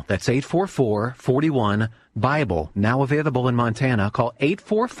 844-41-BIBLE. That's 844-41-BIBLE. Now available in Montana. Call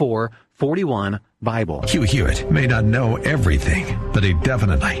 844-41-BIBLE. Hugh Hewitt may not know everything, but he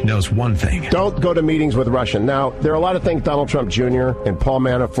definitely knows one thing. Don't go to meetings with Russian. Now, there are a lot of things Donald Trump Jr. and Paul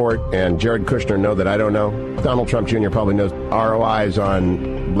Manafort and Jared Kushner know that I don't know. Donald Trump Jr. probably knows ROIs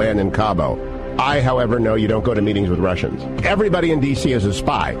on land in Cabo. I, however, know you don't go to meetings with Russians. Everybody in D.C. is a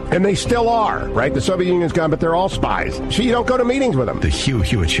spy, and they still are, right? The Soviet Union's gone, but they're all spies. So you don't go to meetings with them. The Hugh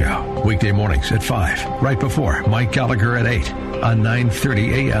Hewitt Show, weekday mornings at 5, right before Mike Gallagher at 8 on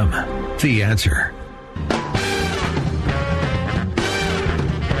 9:30 a.m. The Answer.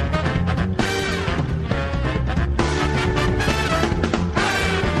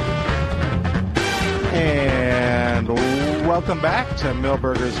 Welcome back to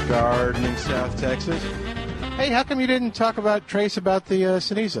Millburgers Gardening, South Texas. Hey, how come you didn't talk about Trace about the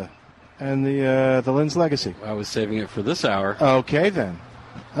Sinisa and the Lynn's Legacy? I was saving it for this hour. Okay, then.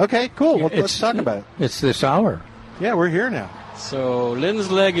 Okay, cool. Well, let's talk about it. It's this hour. Yeah, we're here now. So Lynn's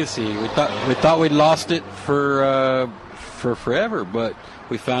Legacy, we thought we'd lost it for forever, but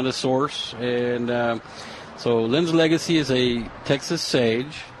we found a source, and so Lynn's Legacy is a Texas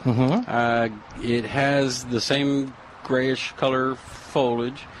sage. Mm-hmm. It has the same grayish color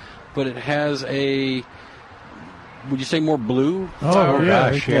foliage, but it has a, would you say more blue? Oh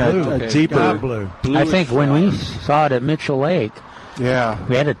gosh, yeah, blue. Okay. A deeper blue. I think when we saw it at Mitchell Lake, yeah,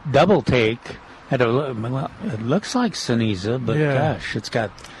 we had a double take, It looks like Ceniza, but gosh, it's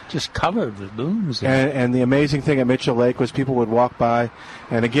got just covered with blooms. And the amazing thing at Mitchell Lake was people would walk by,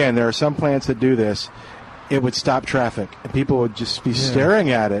 and again, there are some plants that do this. It would stop traffic, and people would just be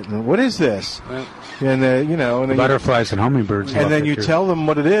staring at it. And what is this? Well, and the butterflies and hummingbirds. And then you tell them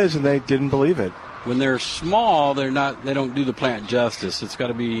what it is, and they didn't believe it. When they're small, they don't do the plant justice. It's got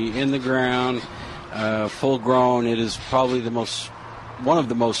to be in the ground, full grown. It is probably one of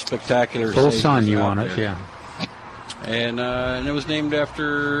the most spectacular. Full sun, you on want it, yeah. And it was named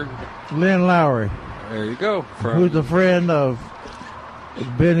after Lynn Lowry. There you go. Who's a friend of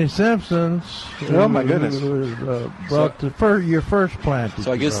Benny Simpson's. Oh my goodness! Brought your first plant.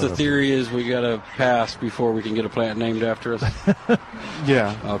 So I guess the theory is we got to pass before we can get a plant named after us.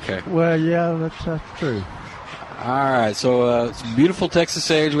 Yeah. Okay. Well, yeah, that's true. All right. So it's beautiful Texas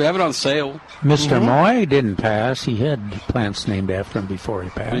sage. We have it on sale. Mr. Moy didn't pass. He had plants named after him before he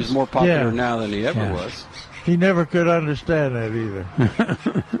passed. He's more popular now than he ever was. He never could understand that either.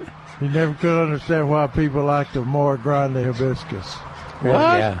 He never could understand why people like the More Grande hibiscus.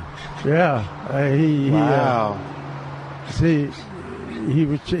 What? Yeah. Wow. He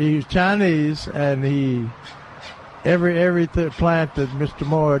was Chinese, and every plant that Mr.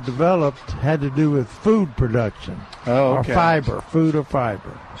 Moore developed had to do with food production. Oh, okay. Or fiber, food or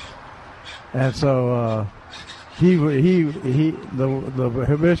fiber. And so the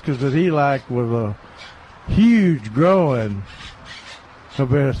hibiscus that he liked was a huge growing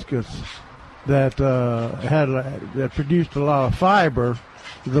hibiscus that that produced a lot of fiber.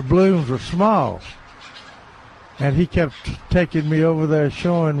 The blooms were small, and he kept taking me over there,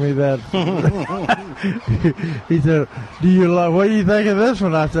 showing me that. He said, what do you think of this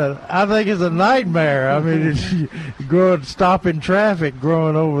one? I said, I think it's a nightmare. I mean, it's stopping traffic,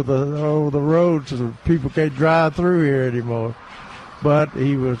 growing over the roads, so people can't drive through here anymore. But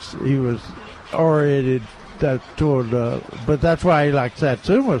he was oriented toward, but that's why he liked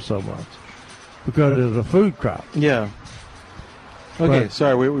Satsuma so much. Because it's a food crop. Yeah. Okay,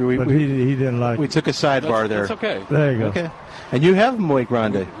 sorry. He didn't like it. We took a sidebar there. That's okay. There you go. Okay. And you have Muy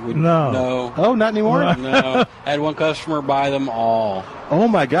Grande? No. Oh, not anymore? No. I had one customer buy them all. Oh,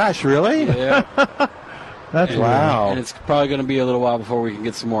 my gosh, really? Yeah. That's wow. And it's probably going to be a little while before we can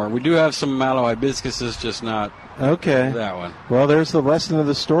get some more. We do have some mallow hibiscuses, just not that one. Well, there's the lesson of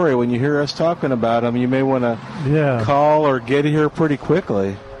the story. When you hear us talking about them, you may want to call or get here pretty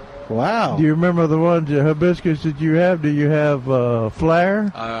quickly. Wow. Do you remember the hibiscus that you have? Do you have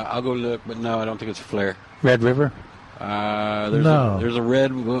flare? I'll go look, but no, I don't think it's a flare. Red River? There's a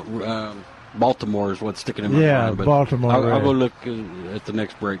red Baltimore is what's sticking in my mind. But Baltimore. I'll go look at the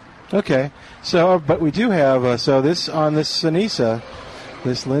next break. Okay. So, but we do have this Ceniza,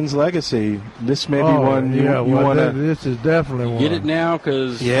 this Lynn's Legacy. This may be one you want to. This is definitely one. Get it now,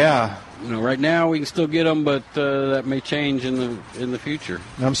 because right now we can still get them, but that may change in the future.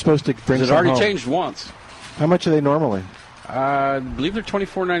 I'm supposed to bring. It already changed once. How much are they normally? I believe they're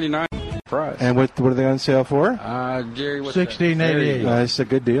 $24.99 price. And what are they on sale for? Jerry, what's $16.88. It's a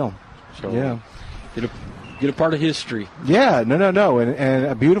good deal. So, get a part of history. Yeah, no, and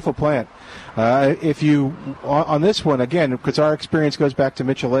a beautiful plant. If you on this one again, because our experience goes back to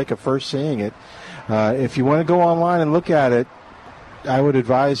Mitchell Lake of first seeing it. If you want to go online and look at it, I would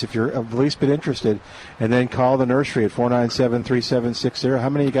advise, if you're at least bit interested, and then call the nursery at 497-3760. How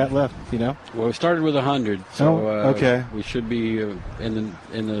many you got left? You know? Well, we started with 100, so okay. We should be in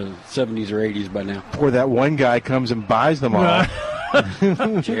the 70s or 80s by now. Before that one guy comes and buys them all.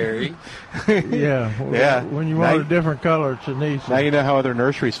 Jerry. Yeah. When you want a different color, it's an easy. Now you know how other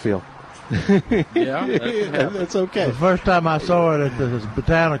nurseries feel. That's okay. The first time I saw it at the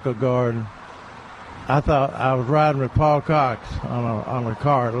botanical garden, I thought I was riding with Paul Cox on a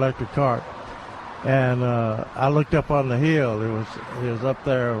cart, electric cart, and I looked up on the hill. It was up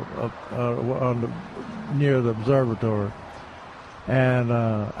there near the observatory, and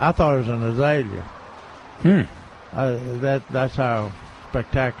I thought it was an azalea. That's how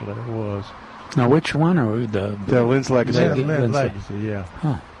spectacular it was. Now, which one are the Lynn's Legacy? Lynn's Legacy, yeah.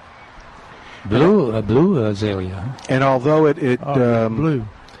 Huh. Blue azalea. And although blue.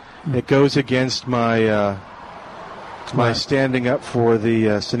 It goes against my my standing up for the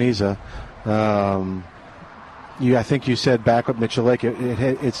Ceniza. I think you said back at Mitchell Lake,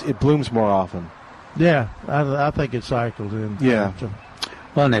 it blooms more often. Yeah, I think it cycles in. Yeah.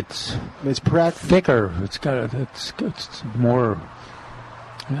 Well, and it's thicker. It's more.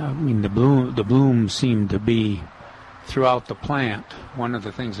 I mean, the blooms seem to be throughout the plant. One of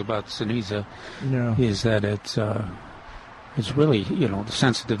the things about Ceniza is that it's really, the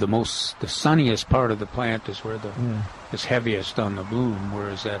sensitive. The sunniest part of the plant is where it's heaviest on the bloom,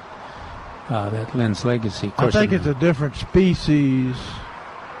 whereas that that Lynn's Legacy. Of I course, think it's a different species.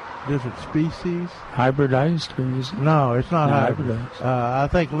 Different species? Hybridized? Or is it? No, it's not No, hybridized. I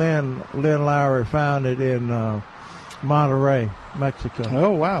think Lynn Lowry found it in Monterrey, Mexico.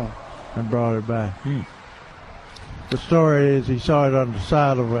 Oh, wow. And brought it back. The story is he saw it on the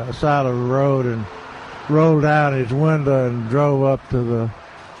side of the road and rolled down his window and drove up to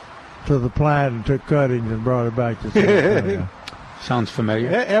the plant and took cuttings and brought it back to San Antonio. Sounds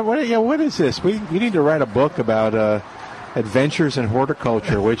familiar. What is this? We need to write a book about adventures in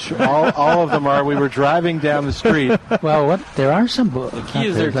horticulture, which all of them are. We were driving down the street. Well, there are some books. The key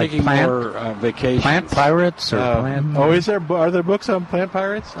is they're taking more vacations. Plant pirates or plant. Oh, are there books on plant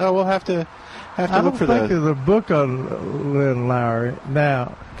pirates? Oh, we'll have to look for I don't think there's a book on Lynn Lowry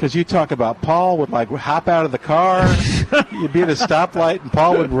now. Because you talk about Paul would hop out of the car, you'd be at a stoplight, and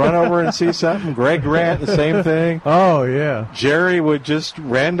Paul would run over and see something. Greg Grant, the same thing. Oh yeah. Jerry would just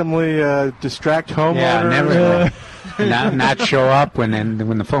randomly distract homeowners. Yeah, never not show up when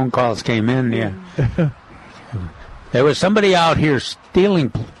the phone calls came in. Yeah, there was somebody out here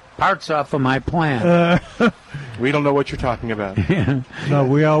stealing parts off of my plant. We don't know what you're talking about. No,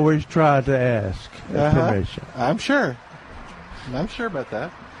 we always try to ask information. I'm sure about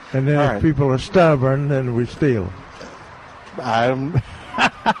that. And then if people are stubborn, then we steal. What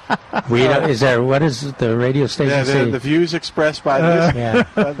is the radio station say? The views expressed by this. Yeah.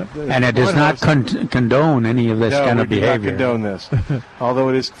 And it does not condone any of this kind of behavior. No, we do not condone this, although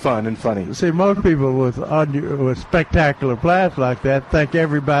it is fun and funny. See, most people with spectacular plants like that think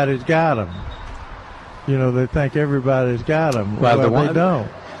everybody's got them. You know, they think everybody's got them. Well, they don't.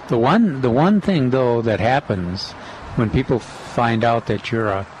 The one thing, though, that happens when people find out that you're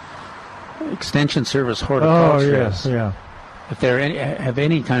a extension service horticulturist, if they have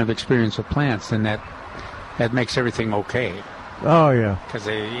any kind of experience with plants, then that makes everything okay. Oh yeah, because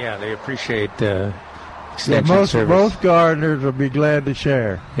they appreciate the extension service. Most gardeners will be glad to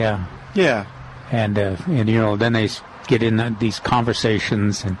share. Yeah, and then they get in these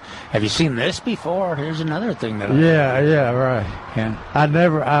conversations and have you seen this before? Here's another thing that right. Yeah,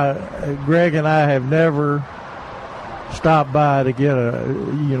 Greg and I have never stopped by to get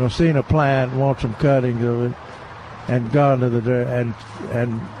seen a plant, want some cuttings of it, and gone to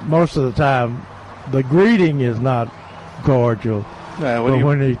and most of the time the greeting is not cordial. But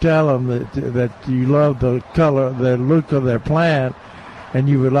when you tell them that you love the color, the look of their plant, and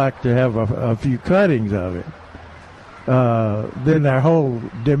you would like to have a few cuttings of it, then their whole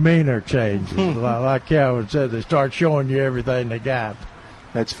demeanor changes. Like Calvin said, they start showing you everything they got.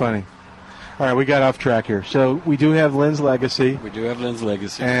 That's funny. All right, we got off track here. So we do have Lynn's Legacy.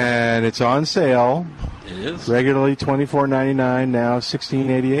 And it's on sale. It is. Regularly $24.99, now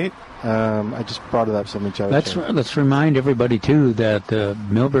 $16.88. I just brought it up so many times. Let's remind everybody, too, that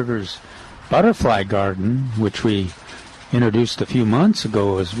Milberger's Butterfly Garden, which we introduced a few months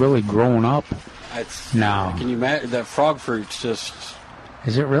ago, has really grown up now. Can you imagine? That frog fruit's just...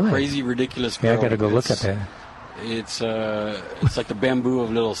 Is it really? Crazy, ridiculous growing. Yeah, I got to go look at that. It's like the bamboo of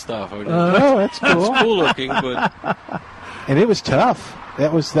little stuff. That's cool. It's cool looking, but and it was tough.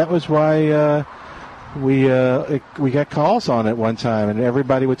 That was why we got calls on it one time, and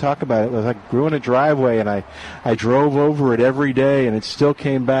everybody would talk about it. It was like grew in a driveway, and I drove over it every day, and it still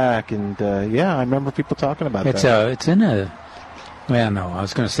came back. And I remember people talking about that. It's in a. Well, no, I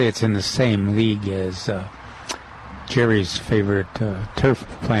was going to say it's in the same league as Jerry's favorite turf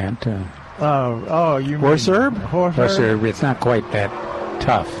plant. You horse herb? Horse herb. It's not quite that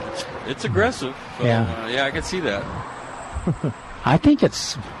tough. It's aggressive. So, I can see that. I think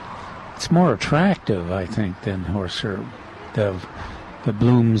it's more attractive, I think, than horse herb. The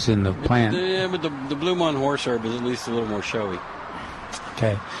blooms in the plant. But the bloom on horse herb is at least a little more showy.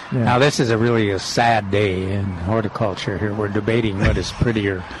 Okay. Yeah. Now this is really a sad day in horticulture. Here we're debating what is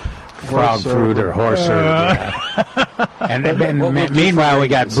prettier. Frog fruit or horse herb. And meanwhile, we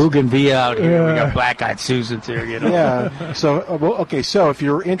got bougainvillea out here. We got black-eyed Susans here. Yeah. So, so if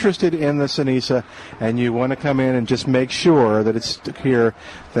you're interested in the Sinisa and you want to come in and just make sure that it's here,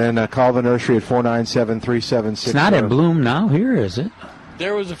 then call the nursery at 497-3760. It's not in bloom now here, is it?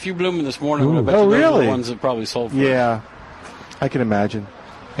 There was a few blooming this morning. I bet you those are the ones that probably sold for. Yeah, I can imagine.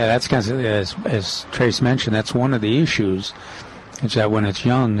 Yeah, that's kind of, as Trace mentioned, that's one of the issues. It's that when it's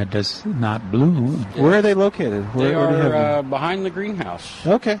young, it does not bloom. Where are they located? They are behind the greenhouse.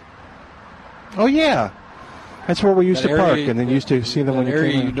 Okay. Oh, yeah. That's where we used to park, and then used to see them when you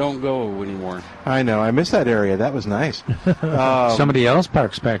came in. You don't go anymore. I know. I miss that area. That was nice. Somebody else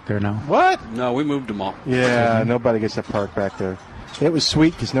parks back there now. What? No, we moved them all. Yeah, nobody gets to park back there. It was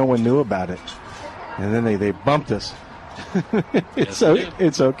sweet because no one knew about it. And then they bumped us. It's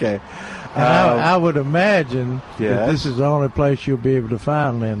okay. And I would imagine that Yes. this is the only place you'll be able to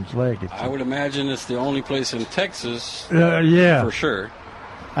find Lynn's Legacy. I would imagine it's the only place in Texas. Yeah. For sure.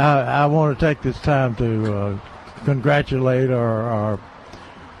 I want to take this time to congratulate or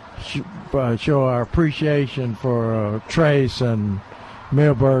show our appreciation for Trace and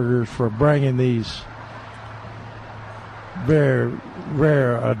Millburgers for bringing these very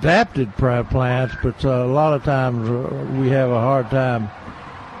rare adapted plants, but a lot of times we have a hard time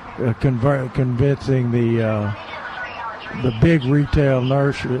convincing the big retail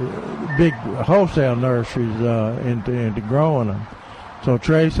nursery, big wholesale nurseries into growing them. So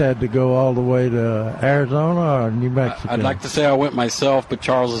Trace had to go all the way to Arizona or New Mexico. I'd like to say I went myself, but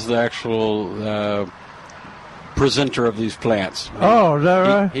Charles is the actual presenter of these plants. Oh, is that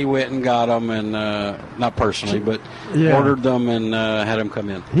right? He went and got them, and not personally, but Yeah. ordered them and had them come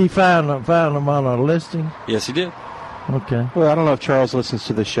in. He found them on a listing? Yes, he did. Okay. Well, I don't know if Charles listens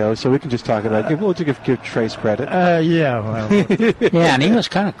to the show, so we can just talk about it. We'll give Trace credit. Yeah. Well. Yeah, and he was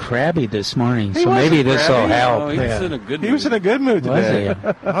kind of crabby this morning, so maybe this will help. Oh, he was in a good mood. He was in a good mood Was today.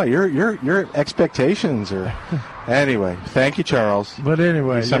 he? Oh, your expectations are. Anyway, thank you, Charles. But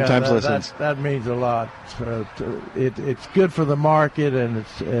anyway, He sometimes listens. That means a lot. It's good for the market, and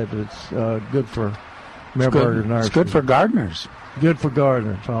it's good for Millburger Nursery. It's good for gardeners. Good for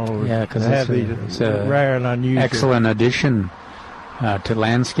gardeners all over. Yeah, because it's a rare and unusual. Excellent addition to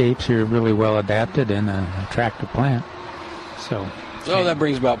landscapes. You're really well adapted and an attractive plant. So that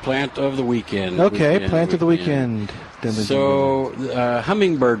brings about plant of the weekend. Okay, plant of the weekend. So,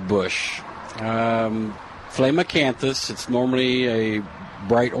 hummingbird bush, Flamacanthus. It's normally a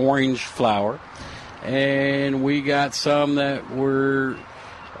bright orange flower, and we got some that were,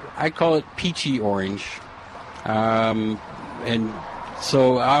 I call it peachy orange. And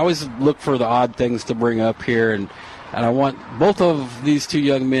so I always look for the odd things to bring up here, and I want both of these two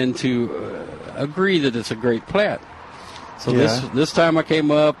young men to agree that it's a great plant. So this time I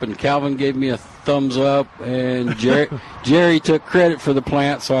came up, and Calvin gave me a thumbs up, and Jerry took credit for the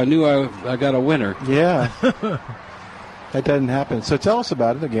plant, so I knew I got a winner. Yeah. That doesn't happen. So tell us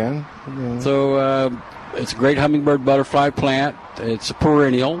about it again. So it's a great hummingbird butterfly plant. It's a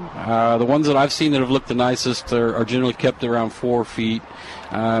perennial. The ones that I've seen that have looked the nicest are generally kept around 4 feet.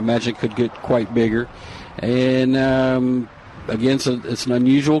 I imagine it could get quite bigger. And again, it's an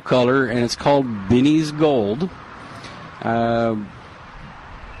unusual color, and it's called Benny's Gold. So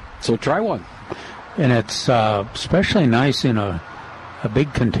try one. And it's especially nice in a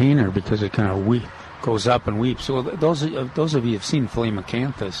big container because it kind of goes up and weeps. So those of you who have seen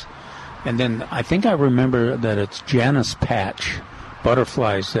Flamacanthus, and then I think I remember that it's Janus patch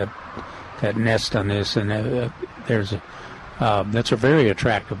butterflies that nest on this, and that's a very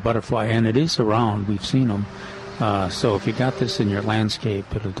attractive butterfly, and it is around. We've seen them. So if you got this in your landscape,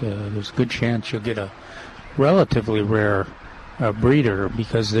 there's a good chance you'll get a relatively rare breeder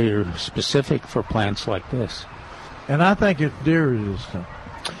because they're specific for plants like this. And I think it's deer resistant.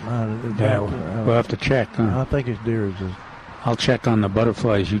 We'll have to check. I think it's deer resistant. I'll check on the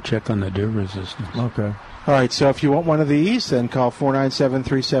butterflies. You check on the deer resistance. Okay. All right, so if you want one of these, then call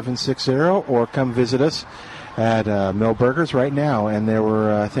 497-3760 or come visit us at Millburgers right now. And there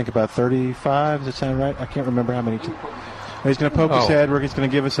were, I think, about 35. Does that sound right? I can't remember how many. He's going to poke his head. He's going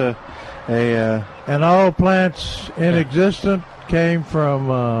to give us a And all plants in existence came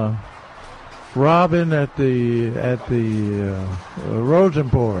from Robin at the Rose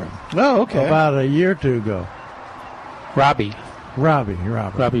Emporium. Oh, okay. About a year or two ago. Robbie All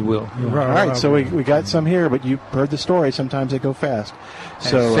will. right, so we got some here, but you heard the story. Sometimes they go fast.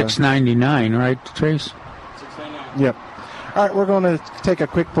 So $6.99, right, Trace? Yep. All right, we're going to take a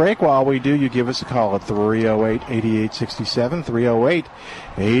quick break. While we do, you give us a call at 308-8867,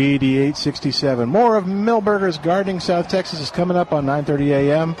 308-8867. More of Millburgers Gardening South Texas is coming up on 9:30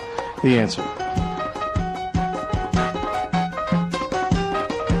 a.m. The Answer.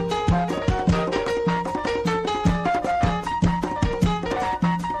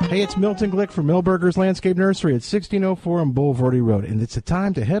 Hey, it's Milton Glick from Millburgers Landscape Nursery at 1604 on Boulevardy Road, and it's a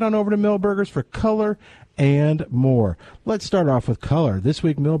time to head on over to Millburgers for color and more. Let's start off with color. This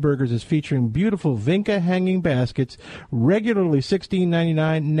week, Millburgers is featuring beautiful Vinca hanging baskets, regularly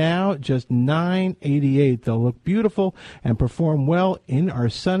 $16.99, now just $9.88. They'll look beautiful and perform well in our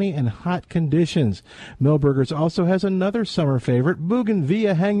sunny and hot conditions. Millburgers also has another summer favorite,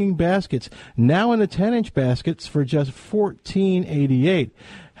 Bougainvillea hanging baskets, now in the 10-inch baskets for just $14.88.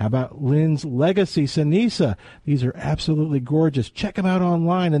 How about Lynn's Legacy Sinisa? These are absolutely gorgeous. Check them out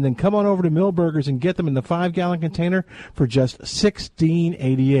online, and then come on over to Millburgers and get them in the 5-gallon container for just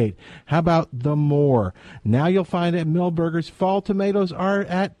 $16.88. How about the More? Now you'll find at Millburgers, fall tomatoes are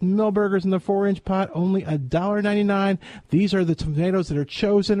at Millburgers in the 4-inch pot, only $1.99. These are the tomatoes that are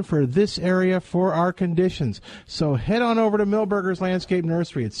chosen for this area for our conditions. So head on over to Millburgers Landscape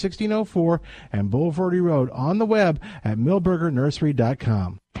Nursery at 1604 and Boulevardy Road, on the web at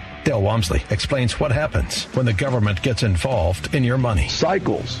millburgernursery.com. Dale Walmsley explains what happens when the government gets involved in your money.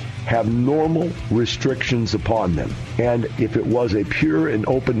 Cycles have normal restrictions upon them. And if it was a pure and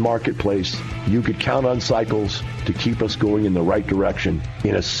open marketplace, you could count on Cycles to keep us going in the right direction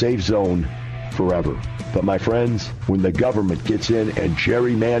in a safe zone forever. But my friends, when the government gets in and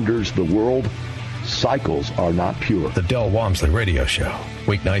gerrymanders the world, Cycles are not pure. The Del Walmsley Radio Show,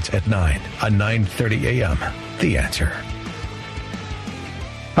 weeknights at 9 on 9:30 a.m. The Answer.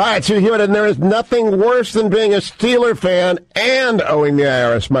 All right, so here it is. There is nothing worse than being a Steeler fan and owing the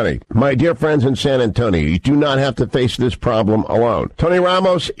IRS money. My dear friends in San Antonio, you do not have to face this problem alone. Tony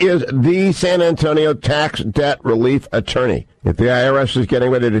Ramos is the San Antonio tax debt relief attorney. If the IRS is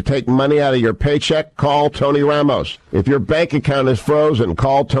getting ready to take money out of your paycheck, call Tony Ramos. If your bank account is frozen,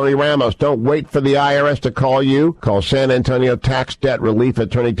 call Tony Ramos. Don't wait for the IRS to call you. Call San Antonio Tax Debt Relief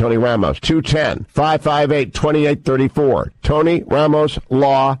Attorney Tony Ramos. 210-558-2834.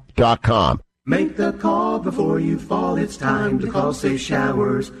 TonyRamosLaw.com. Make the call before you fall. It's time to call Safe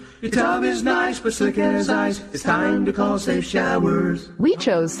Showers. Your tub is nice but slick as ice. It's time to call Safe Showers. We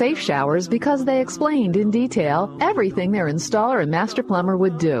chose Safe Showers because they explained in detail everything their installer and master plumber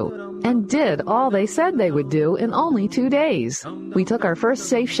would do, and did all they said they would do in only 2 days. We took our first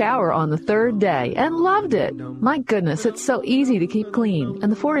safe shower on the 3rd day and loved it. My goodness, it's so easy to keep clean,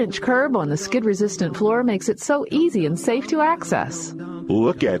 and the 4-inch curb on the skid-resistant floor makes it so easy and safe to access.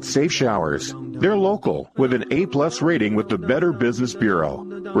 Look at Safe Showers. They're local, with an A+ rating with the Better Business Bureau.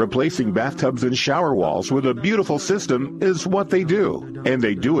 Replacing bathtubs and shower walls with a beautiful system is what they do, and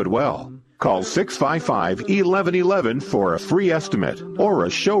they do it well. Call 655-1111 for a free estimate or a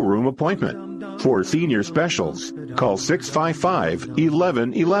showroom appointment. For senior specials, call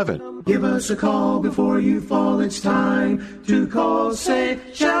 655-1111. Give us a call before you fall. It's time to call Safe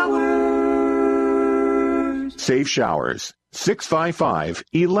Showers. Safe Showers,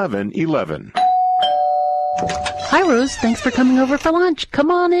 655-1111. Hi, Rose. Thanks for coming over for lunch. Come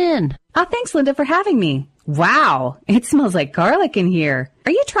on in. Oh, thanks, Linda, for having me. Wow, it smells like garlic in here.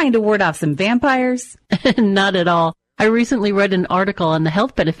 Are you trying to ward off some vampires? Not at all. I recently read an article on the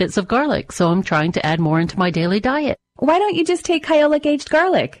health benefits of garlic, so I'm trying to add more into my daily diet. Why don't you just take Kyolic Aged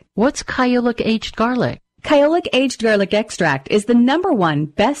Garlic? What's Kyolic Aged Garlic? Kyolic Aged Garlic Extract is the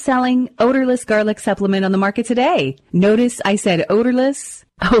 #1 best-selling odorless garlic supplement on the market today. Notice I said odorless.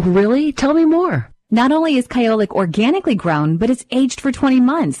 Oh, really? Tell me more. Not only is Kyolic organically grown, but it's aged for 20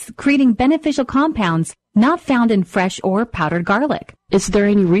 months, creating beneficial compounds not found in fresh or powdered garlic. Is there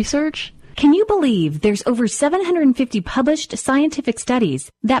any research? Can you believe there's over 750 published scientific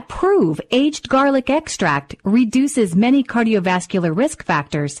studies that prove aged garlic extract reduces many cardiovascular risk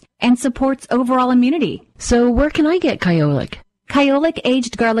factors and supports overall immunity? So where can I get Kyolic? Kyolic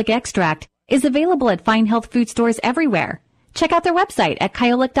Aged Garlic Extract is available at fine health food stores everywhere. Check out their website at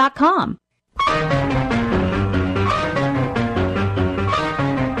kyolic.com.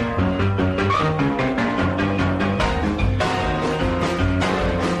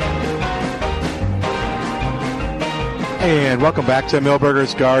 And welcome back to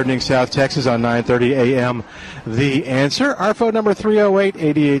Millburgers Gardening, South Texas on 9:30 a.m. The Answer. Our phone number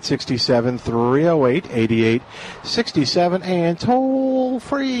 308-8867, 308-8867, and toll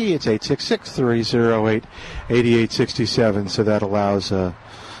free. It's 866-308-8867. So that allows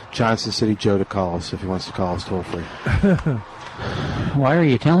Johnson City Joe to call us if he wants to call us toll free. Why are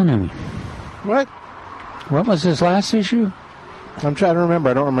you telling him? What? What was his last issue? I'm trying to remember.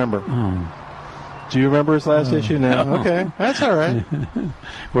 I don't remember. Oh. Do you remember his last issue now? No. Okay, that's all right.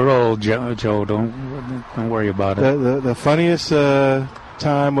 We're old, Joe. Don't worry about it. The funniest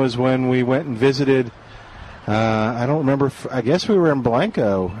time was when we went and visited. I don't remember. I guess we were in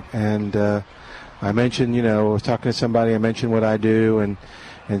Blanco, and I mentioned, I was talking to somebody. I mentioned what I do, and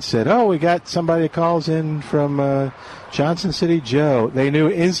said, "Oh, we got somebody that calls in from Johnson City Joe." They knew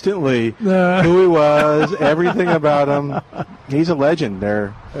instantly who he was, everything about him. He's a legend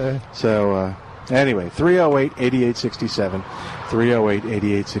there. So. Anyway, 308-8867,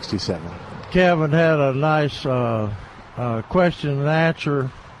 308-8867. Kevin had a nice question and answer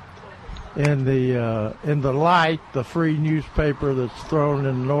in the Light, the free newspaper that's thrown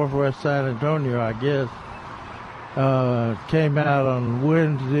in Northwest San Antonio, I guess. came out on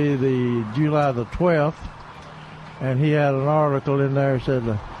Wednesday, July the 12th, and he had an article in there that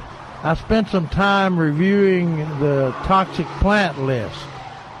said, I spent some time reviewing the toxic plant list.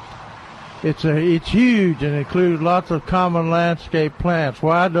 It's huge and includes lots of common landscape plants.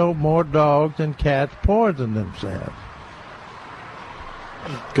 Why don't more dogs and cats poison themselves?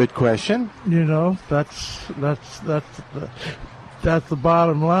 Good question. You know, that's the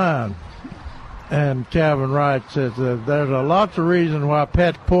bottom line. And Calvin Wright says that there's lots of reasons why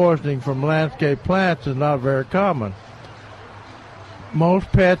pet poisoning from landscape plants is not very common.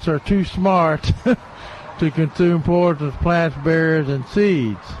 Most pets are too smart to consume poisonous plants, berries, and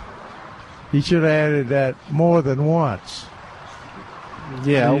seeds. He should have added that more than once.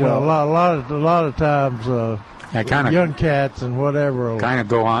 Yeah, a lot of times, young cats and whatever kind of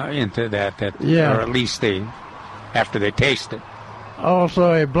go on into that, or at least after they taste it.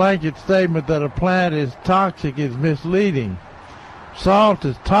 Also, a blanket statement that a plant is toxic is misleading. Salt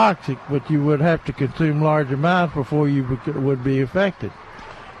is toxic, but you would have to consume large amounts before you would be affected.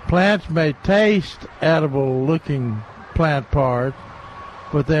 Plants may taste edible-looking plant parts,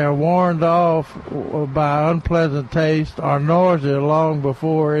 but they are warned off by unpleasant taste or nausea long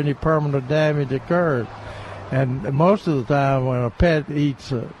before any permanent damage occurs. And most of the time when a pet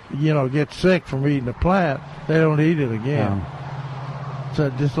eats, gets sick from eating a plant, they don't eat it again. So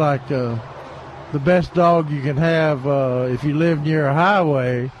just like the best dog you can have if you live near a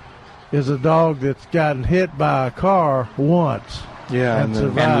highway is a dog that's gotten hit by a car once. Yeah, and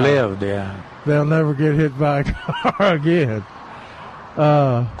lived. Yeah, they'll never get hit by a car again.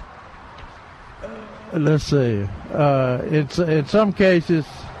 Let's see. In some cases,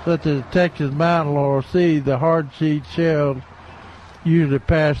 such as Texas mountain laurel seed, the hard seed shells usually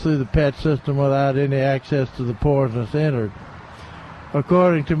pass through the pet system without any access to the poisonous innards.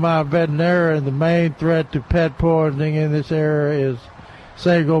 According to my veterinarian, the main threat to pet poisoning in this area is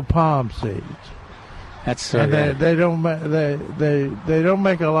sago palm seeds. That's and they don't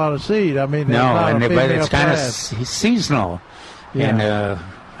make a lot of seed. I mean, but it's kind of seasonal. Yeah. And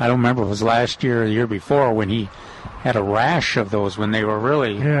I don't remember if it was last year or the year before when he had a rash of those when they were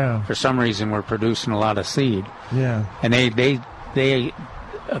really, for some reason, were producing a lot of seed. Yeah. And they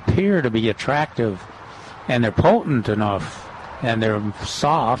appear to be attractive, and they're potent enough, and they're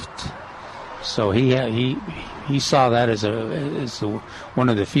soft. So he saw that as one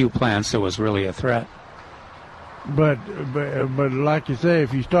of the few plants that was really a threat. But like you say,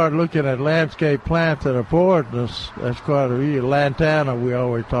 if you start looking at landscape plants that are poisonous, that's quite a few. Lantana, we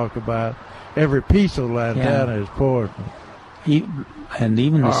always talk about. Every piece of lantana is poisonous. And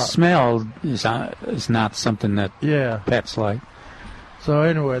even the smell is not something that pets like. So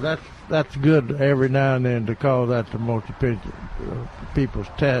anyway, that's good every now and then to call that to most people's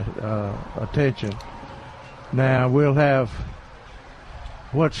attention. Now we'll have.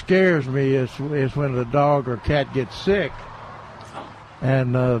 What scares me is when the dog or cat gets sick,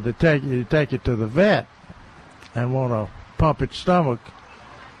 and they take it to the vet, and want to pump its stomach,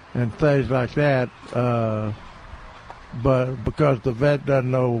 and things like that. But because the vet doesn't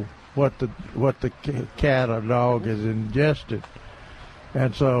know what the cat or dog has ingested,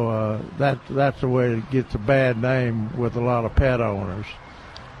 and so that's the way it gets a bad name with a lot of pet owners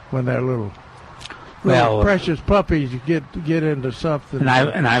when they're little precious puppies. You get into something chew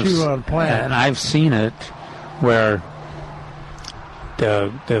on plants. And I've seen it where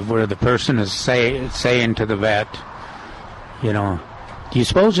where the person is saying to the vet, do you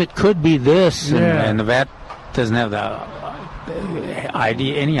suppose it could be this? And the vet doesn't have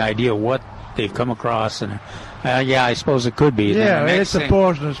any idea what they've come across. And I suppose it could be. Yeah, it's a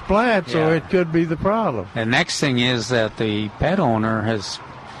poisonous plant, so it could be the problem. The next thing is that the pet owner has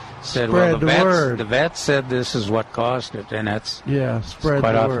said, the vet said this is what caused it, and that's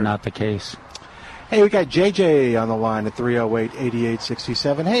quite often not the case. Hey, we got JJ on the line at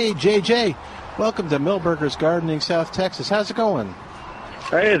 308-8867. Hey, JJ, welcome to Milberger's Gardening, South Texas. How's it going?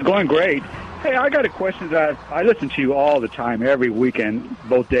 Hey, it's going great. Hey, I got a question that I listen to you all the time, every weekend,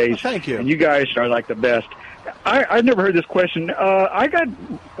 both days. Thank you. And you guys are like the best. I've never heard this question. I got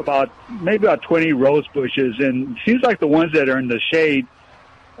maybe about 20 rose bushes, and it seems like the ones that are in the shade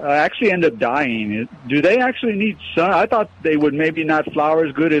actually end up dying. Do they actually need sun? I thought they would maybe not flower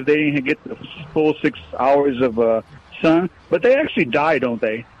as good if they didn't get the full 6 hours of sun, but they actually die, don't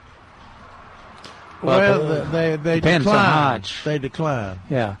they? Well, they depends decline. On how much. They decline.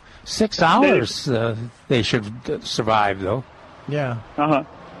 Yeah, 6 hours they should survive, though. Yeah.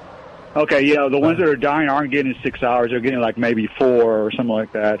 Okay, yeah, the ones that are dying aren't getting 6 hours. They're getting like maybe 4 or something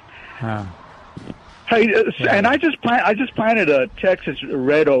like that. Hey, and I just planted a Texas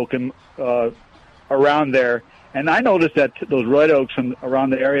red oak around there, And I noticed that those red oaks from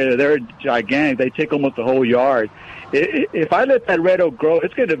around the area, they're gigantic. They take almost the whole yard. If I let that red oak grow,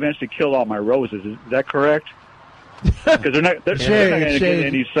 it's going to eventually kill all my roses. Is that correct? Because they're not going to get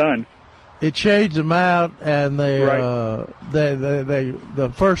any sun. It shades them out, and the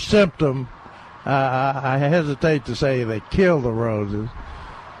first symptom, I hesitate to say they kill the roses.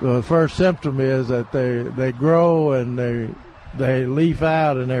 The first symptom is that they grow and they leaf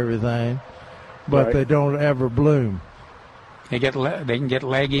out and everything, but they don't ever bloom. They can get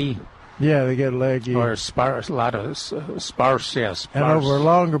leggy. Yeah, they get leggy. Or sparse, a lot of sparse, yes. And over a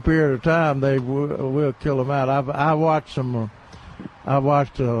longer period of time, they will kill them out. I watched them. I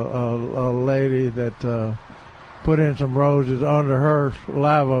watched a lady that put in some roses under her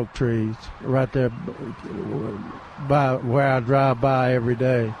live oak trees right there by where I drive by every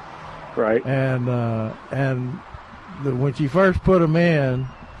day. Right. And when she first put them in,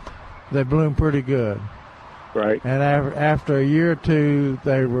 they bloomed pretty good. Right. And after a year or two,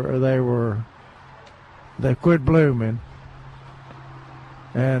 they quit blooming.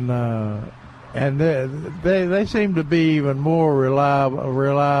 And they seem to be even more relied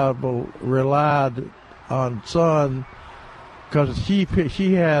on sun, because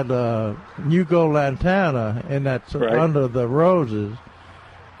she had New Gold Lantana in that under the roses,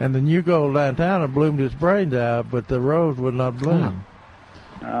 and the New Gold Lantana bloomed its brains out, but the rose would not bloom.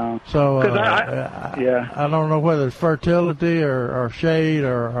 So I don't know whether it's fertility or shade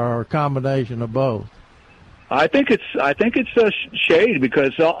or a combination of both. I think it's shade,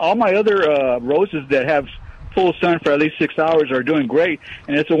 because all my other roses that have full sun for at least 6 hours are doing great,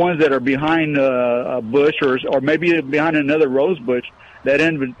 and it's the ones that are behind a bush or maybe behind another rose bush that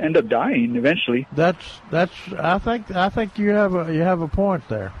end up dying eventually. I think you have a point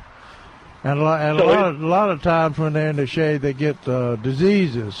there. And a lot of times when they're in the shade, they get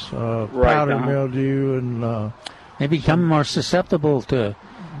diseases, powder mildew, and they become more susceptible to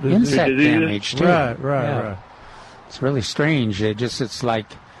insect damage too. Right. It's really strange. It's like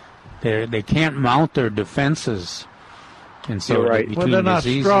they can't mount their defenses, and so between they're not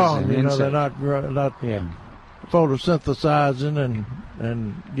diseases strong. and insects, they're not photosynthesizing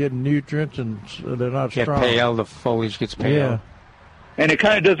and getting nutrients, and they're not strong. Get pale. The foliage gets pale. Yeah. And it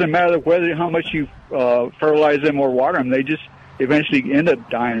kind of doesn't matter how much you fertilize them or water them; they just eventually end up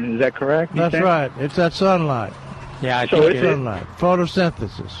dying. Is that correct? That's right. It's that sunlight. Yeah, sunlight,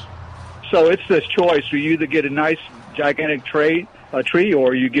 photosynthesis. So it's this choice: you either get a nice gigantic tree,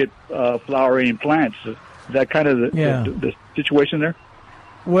 or you get flowering plants. Is that kind of the situation there?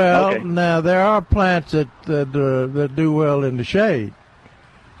 Well, now there are plants that do well in the shade.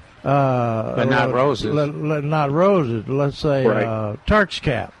 But not roses. Not roses. Let's say Turk's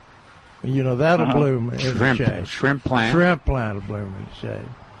cap. That'll bloom in the shade. Shrimp plant. Shrimp plant will bloom in the shade.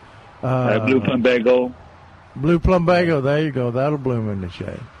 Blue plumbago. Blue plumbago. There you go. That'll bloom in the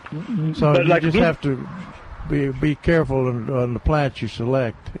shade. So you just have to be careful on the plants you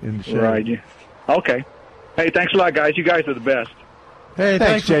select in the shade. Right. Yeah. Okay. Hey, thanks a lot, guys. You guys are the best. Hey,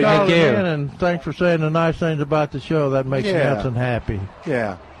 thanks for calling in, and thanks for saying the nice things about the show. That makes Nelson happy.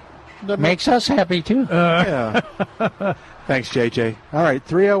 Yeah. That makes us happy, too. Yeah. Thanks, JJ. All right,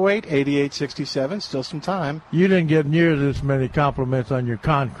 308-8867. Still some time. You didn't get near this many compliments on your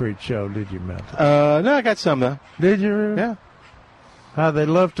concrete show, did you, Milton? No, I got some, though. Did you really? Yeah. How they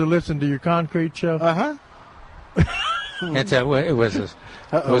love to listen to your concrete show? Uh-huh. It was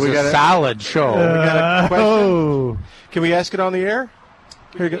a solid show. We got a question. Can we ask it on the air?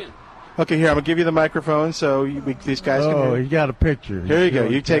 Here you go. Okay, here, I'm going to give you the microphone so these guys can hear. Oh, you got a picture. Here you go.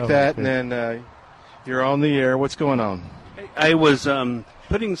 You take that, and then you're on the air. What's going on? I was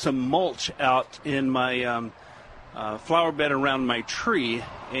putting some mulch out in my flower bed around my tree,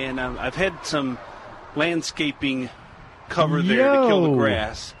 and I've had some landscaping cover there to kill the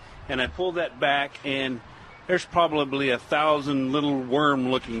grass, and I pulled that back, and there's probably 1,000 little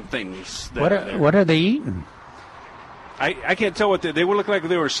worm-looking things. What are they eating? I can't tell what they would look like if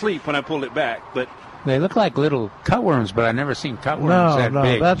they were asleep when I pulled it back, but they look like little cutworms. But I've never seen cutworms that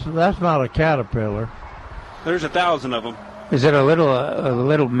big. No, that's not a caterpillar. There's 1,000 of them. Is it a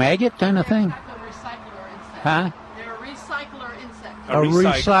little maggot kind of thing? Huh? They're a recycler insect. A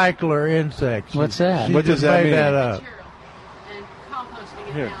recycler insect. What's that? What does that mean? That up. And composting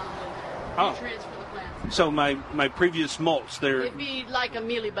it down with nutrients for the plants. So my previous mulch, it'd be like a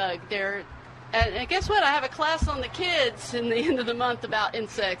mealybug. They're And guess what? I have a class on the kids in the end of the month about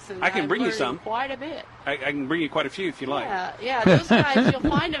insects. And I can bring you some. Quite a bit. I can bring you quite a few if you like. Yeah. Those guys, you'll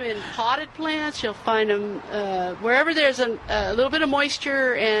find them in potted plants. You'll find them wherever there's a little bit of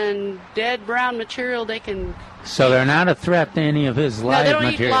moisture and dead brown material. They can. So they're not a threat to any of his live material.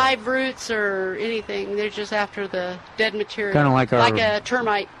 No, they don't eat live roots or anything. They're just after the dead material. Kind of like a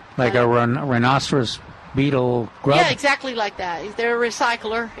termite. Like a rhinoceros beetle grub? Yeah, exactly like that. They're a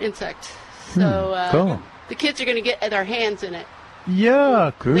recycler insect. So cool. The kids are going to get their hands in it.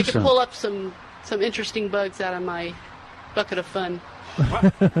 Yeah, they can pull up some interesting bugs out of my bucket of fun.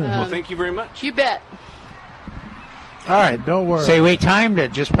 Well, thank you very much. You bet. All right, don't worry. Say, we timed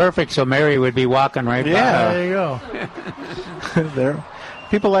it just perfect so Mary would be walking right by. Yeah, there you go. There,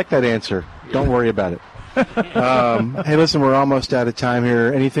 people like that answer. Don't worry about it. Hey, listen, we're almost out of time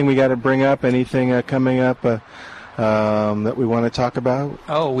here. Anything we got to bring up? Anything coming up that we want to talk about?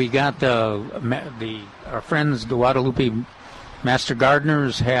 Oh, we got our friends, the Guadalupe Master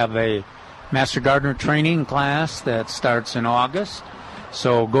Gardeners, have a Master Gardener training class that starts in August.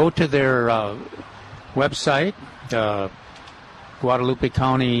 So go to their website, Guadalupe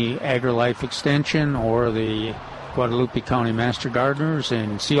County AgriLife Extension or the Guadalupe County Master Gardeners,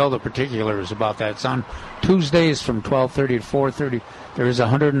 and see all the particulars about that. It's on Tuesdays from 12:30 to 4:30. There is a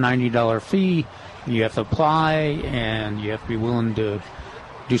 $190 fee. You have to apply, and you have to be willing to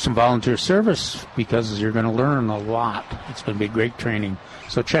do some volunteer service because you're going to learn a lot. It's going to be great training.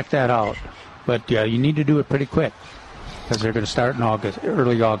 So check that out. But you need to do it pretty quick because they're going to start in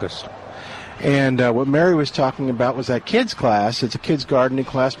early August. And what Mary was talking about was that kids class. It's a kids gardening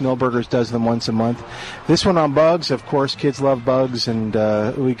class. Millburgers does them once a month. This one on bugs, of course, kids love bugs and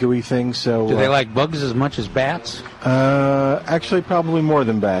ooey gooey things. So do they like bugs as much as bats? Actually, probably more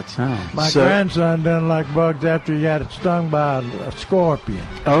than bats. Oh. My grandson doesn't like bugs after he got stung by a scorpion.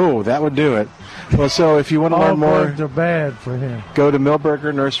 Oh, that would do it. Well, so if you want to learn more, all bugs are bad for him. Go to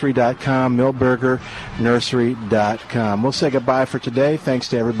millburgernursery.com, millburgernursery.com. We'll say goodbye for today. Thanks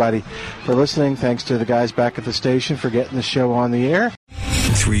to everybody for listening. Thanks to the guys back at the station for getting the show on the air.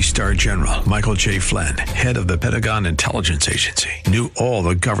 3-star General Michael J. Flynn, head of the Pentagon Intelligence Agency, knew all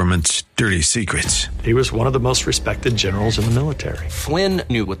the government's dirty secrets. He was one of the most respected generals in the military. Flynn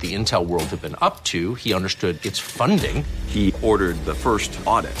knew what the intel world had been up to. He understood its funding. He ordered the first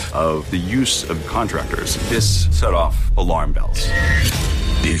audit of the use of contractors. This set off alarm bells.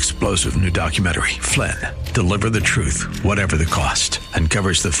 The explosive new documentary, Flynn, Deliver the Truth, Whatever the Cost,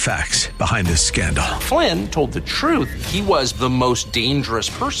 uncovers the facts behind this scandal. Flynn told the truth. He was the most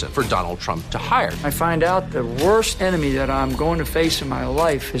dangerous person for Donald Trump to hire. I find out the worst enemy that I'm going to face in my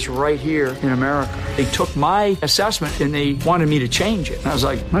life is right here in America. They took my assessment and they wanted me to change it. And I was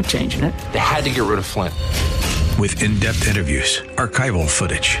like, I'm not changing it. They had to get rid of Flynn. With in-depth interviews, archival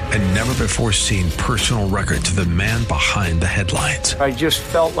footage, and never-before-seen personal records of the man behind the headlines. I just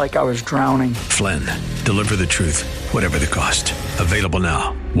felt like I was drowning. Flynn, Deliver the Truth, Whatever the Cost. Available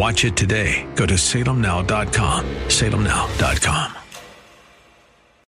now. Watch it today. Go to salemnow.com. salemnow.com.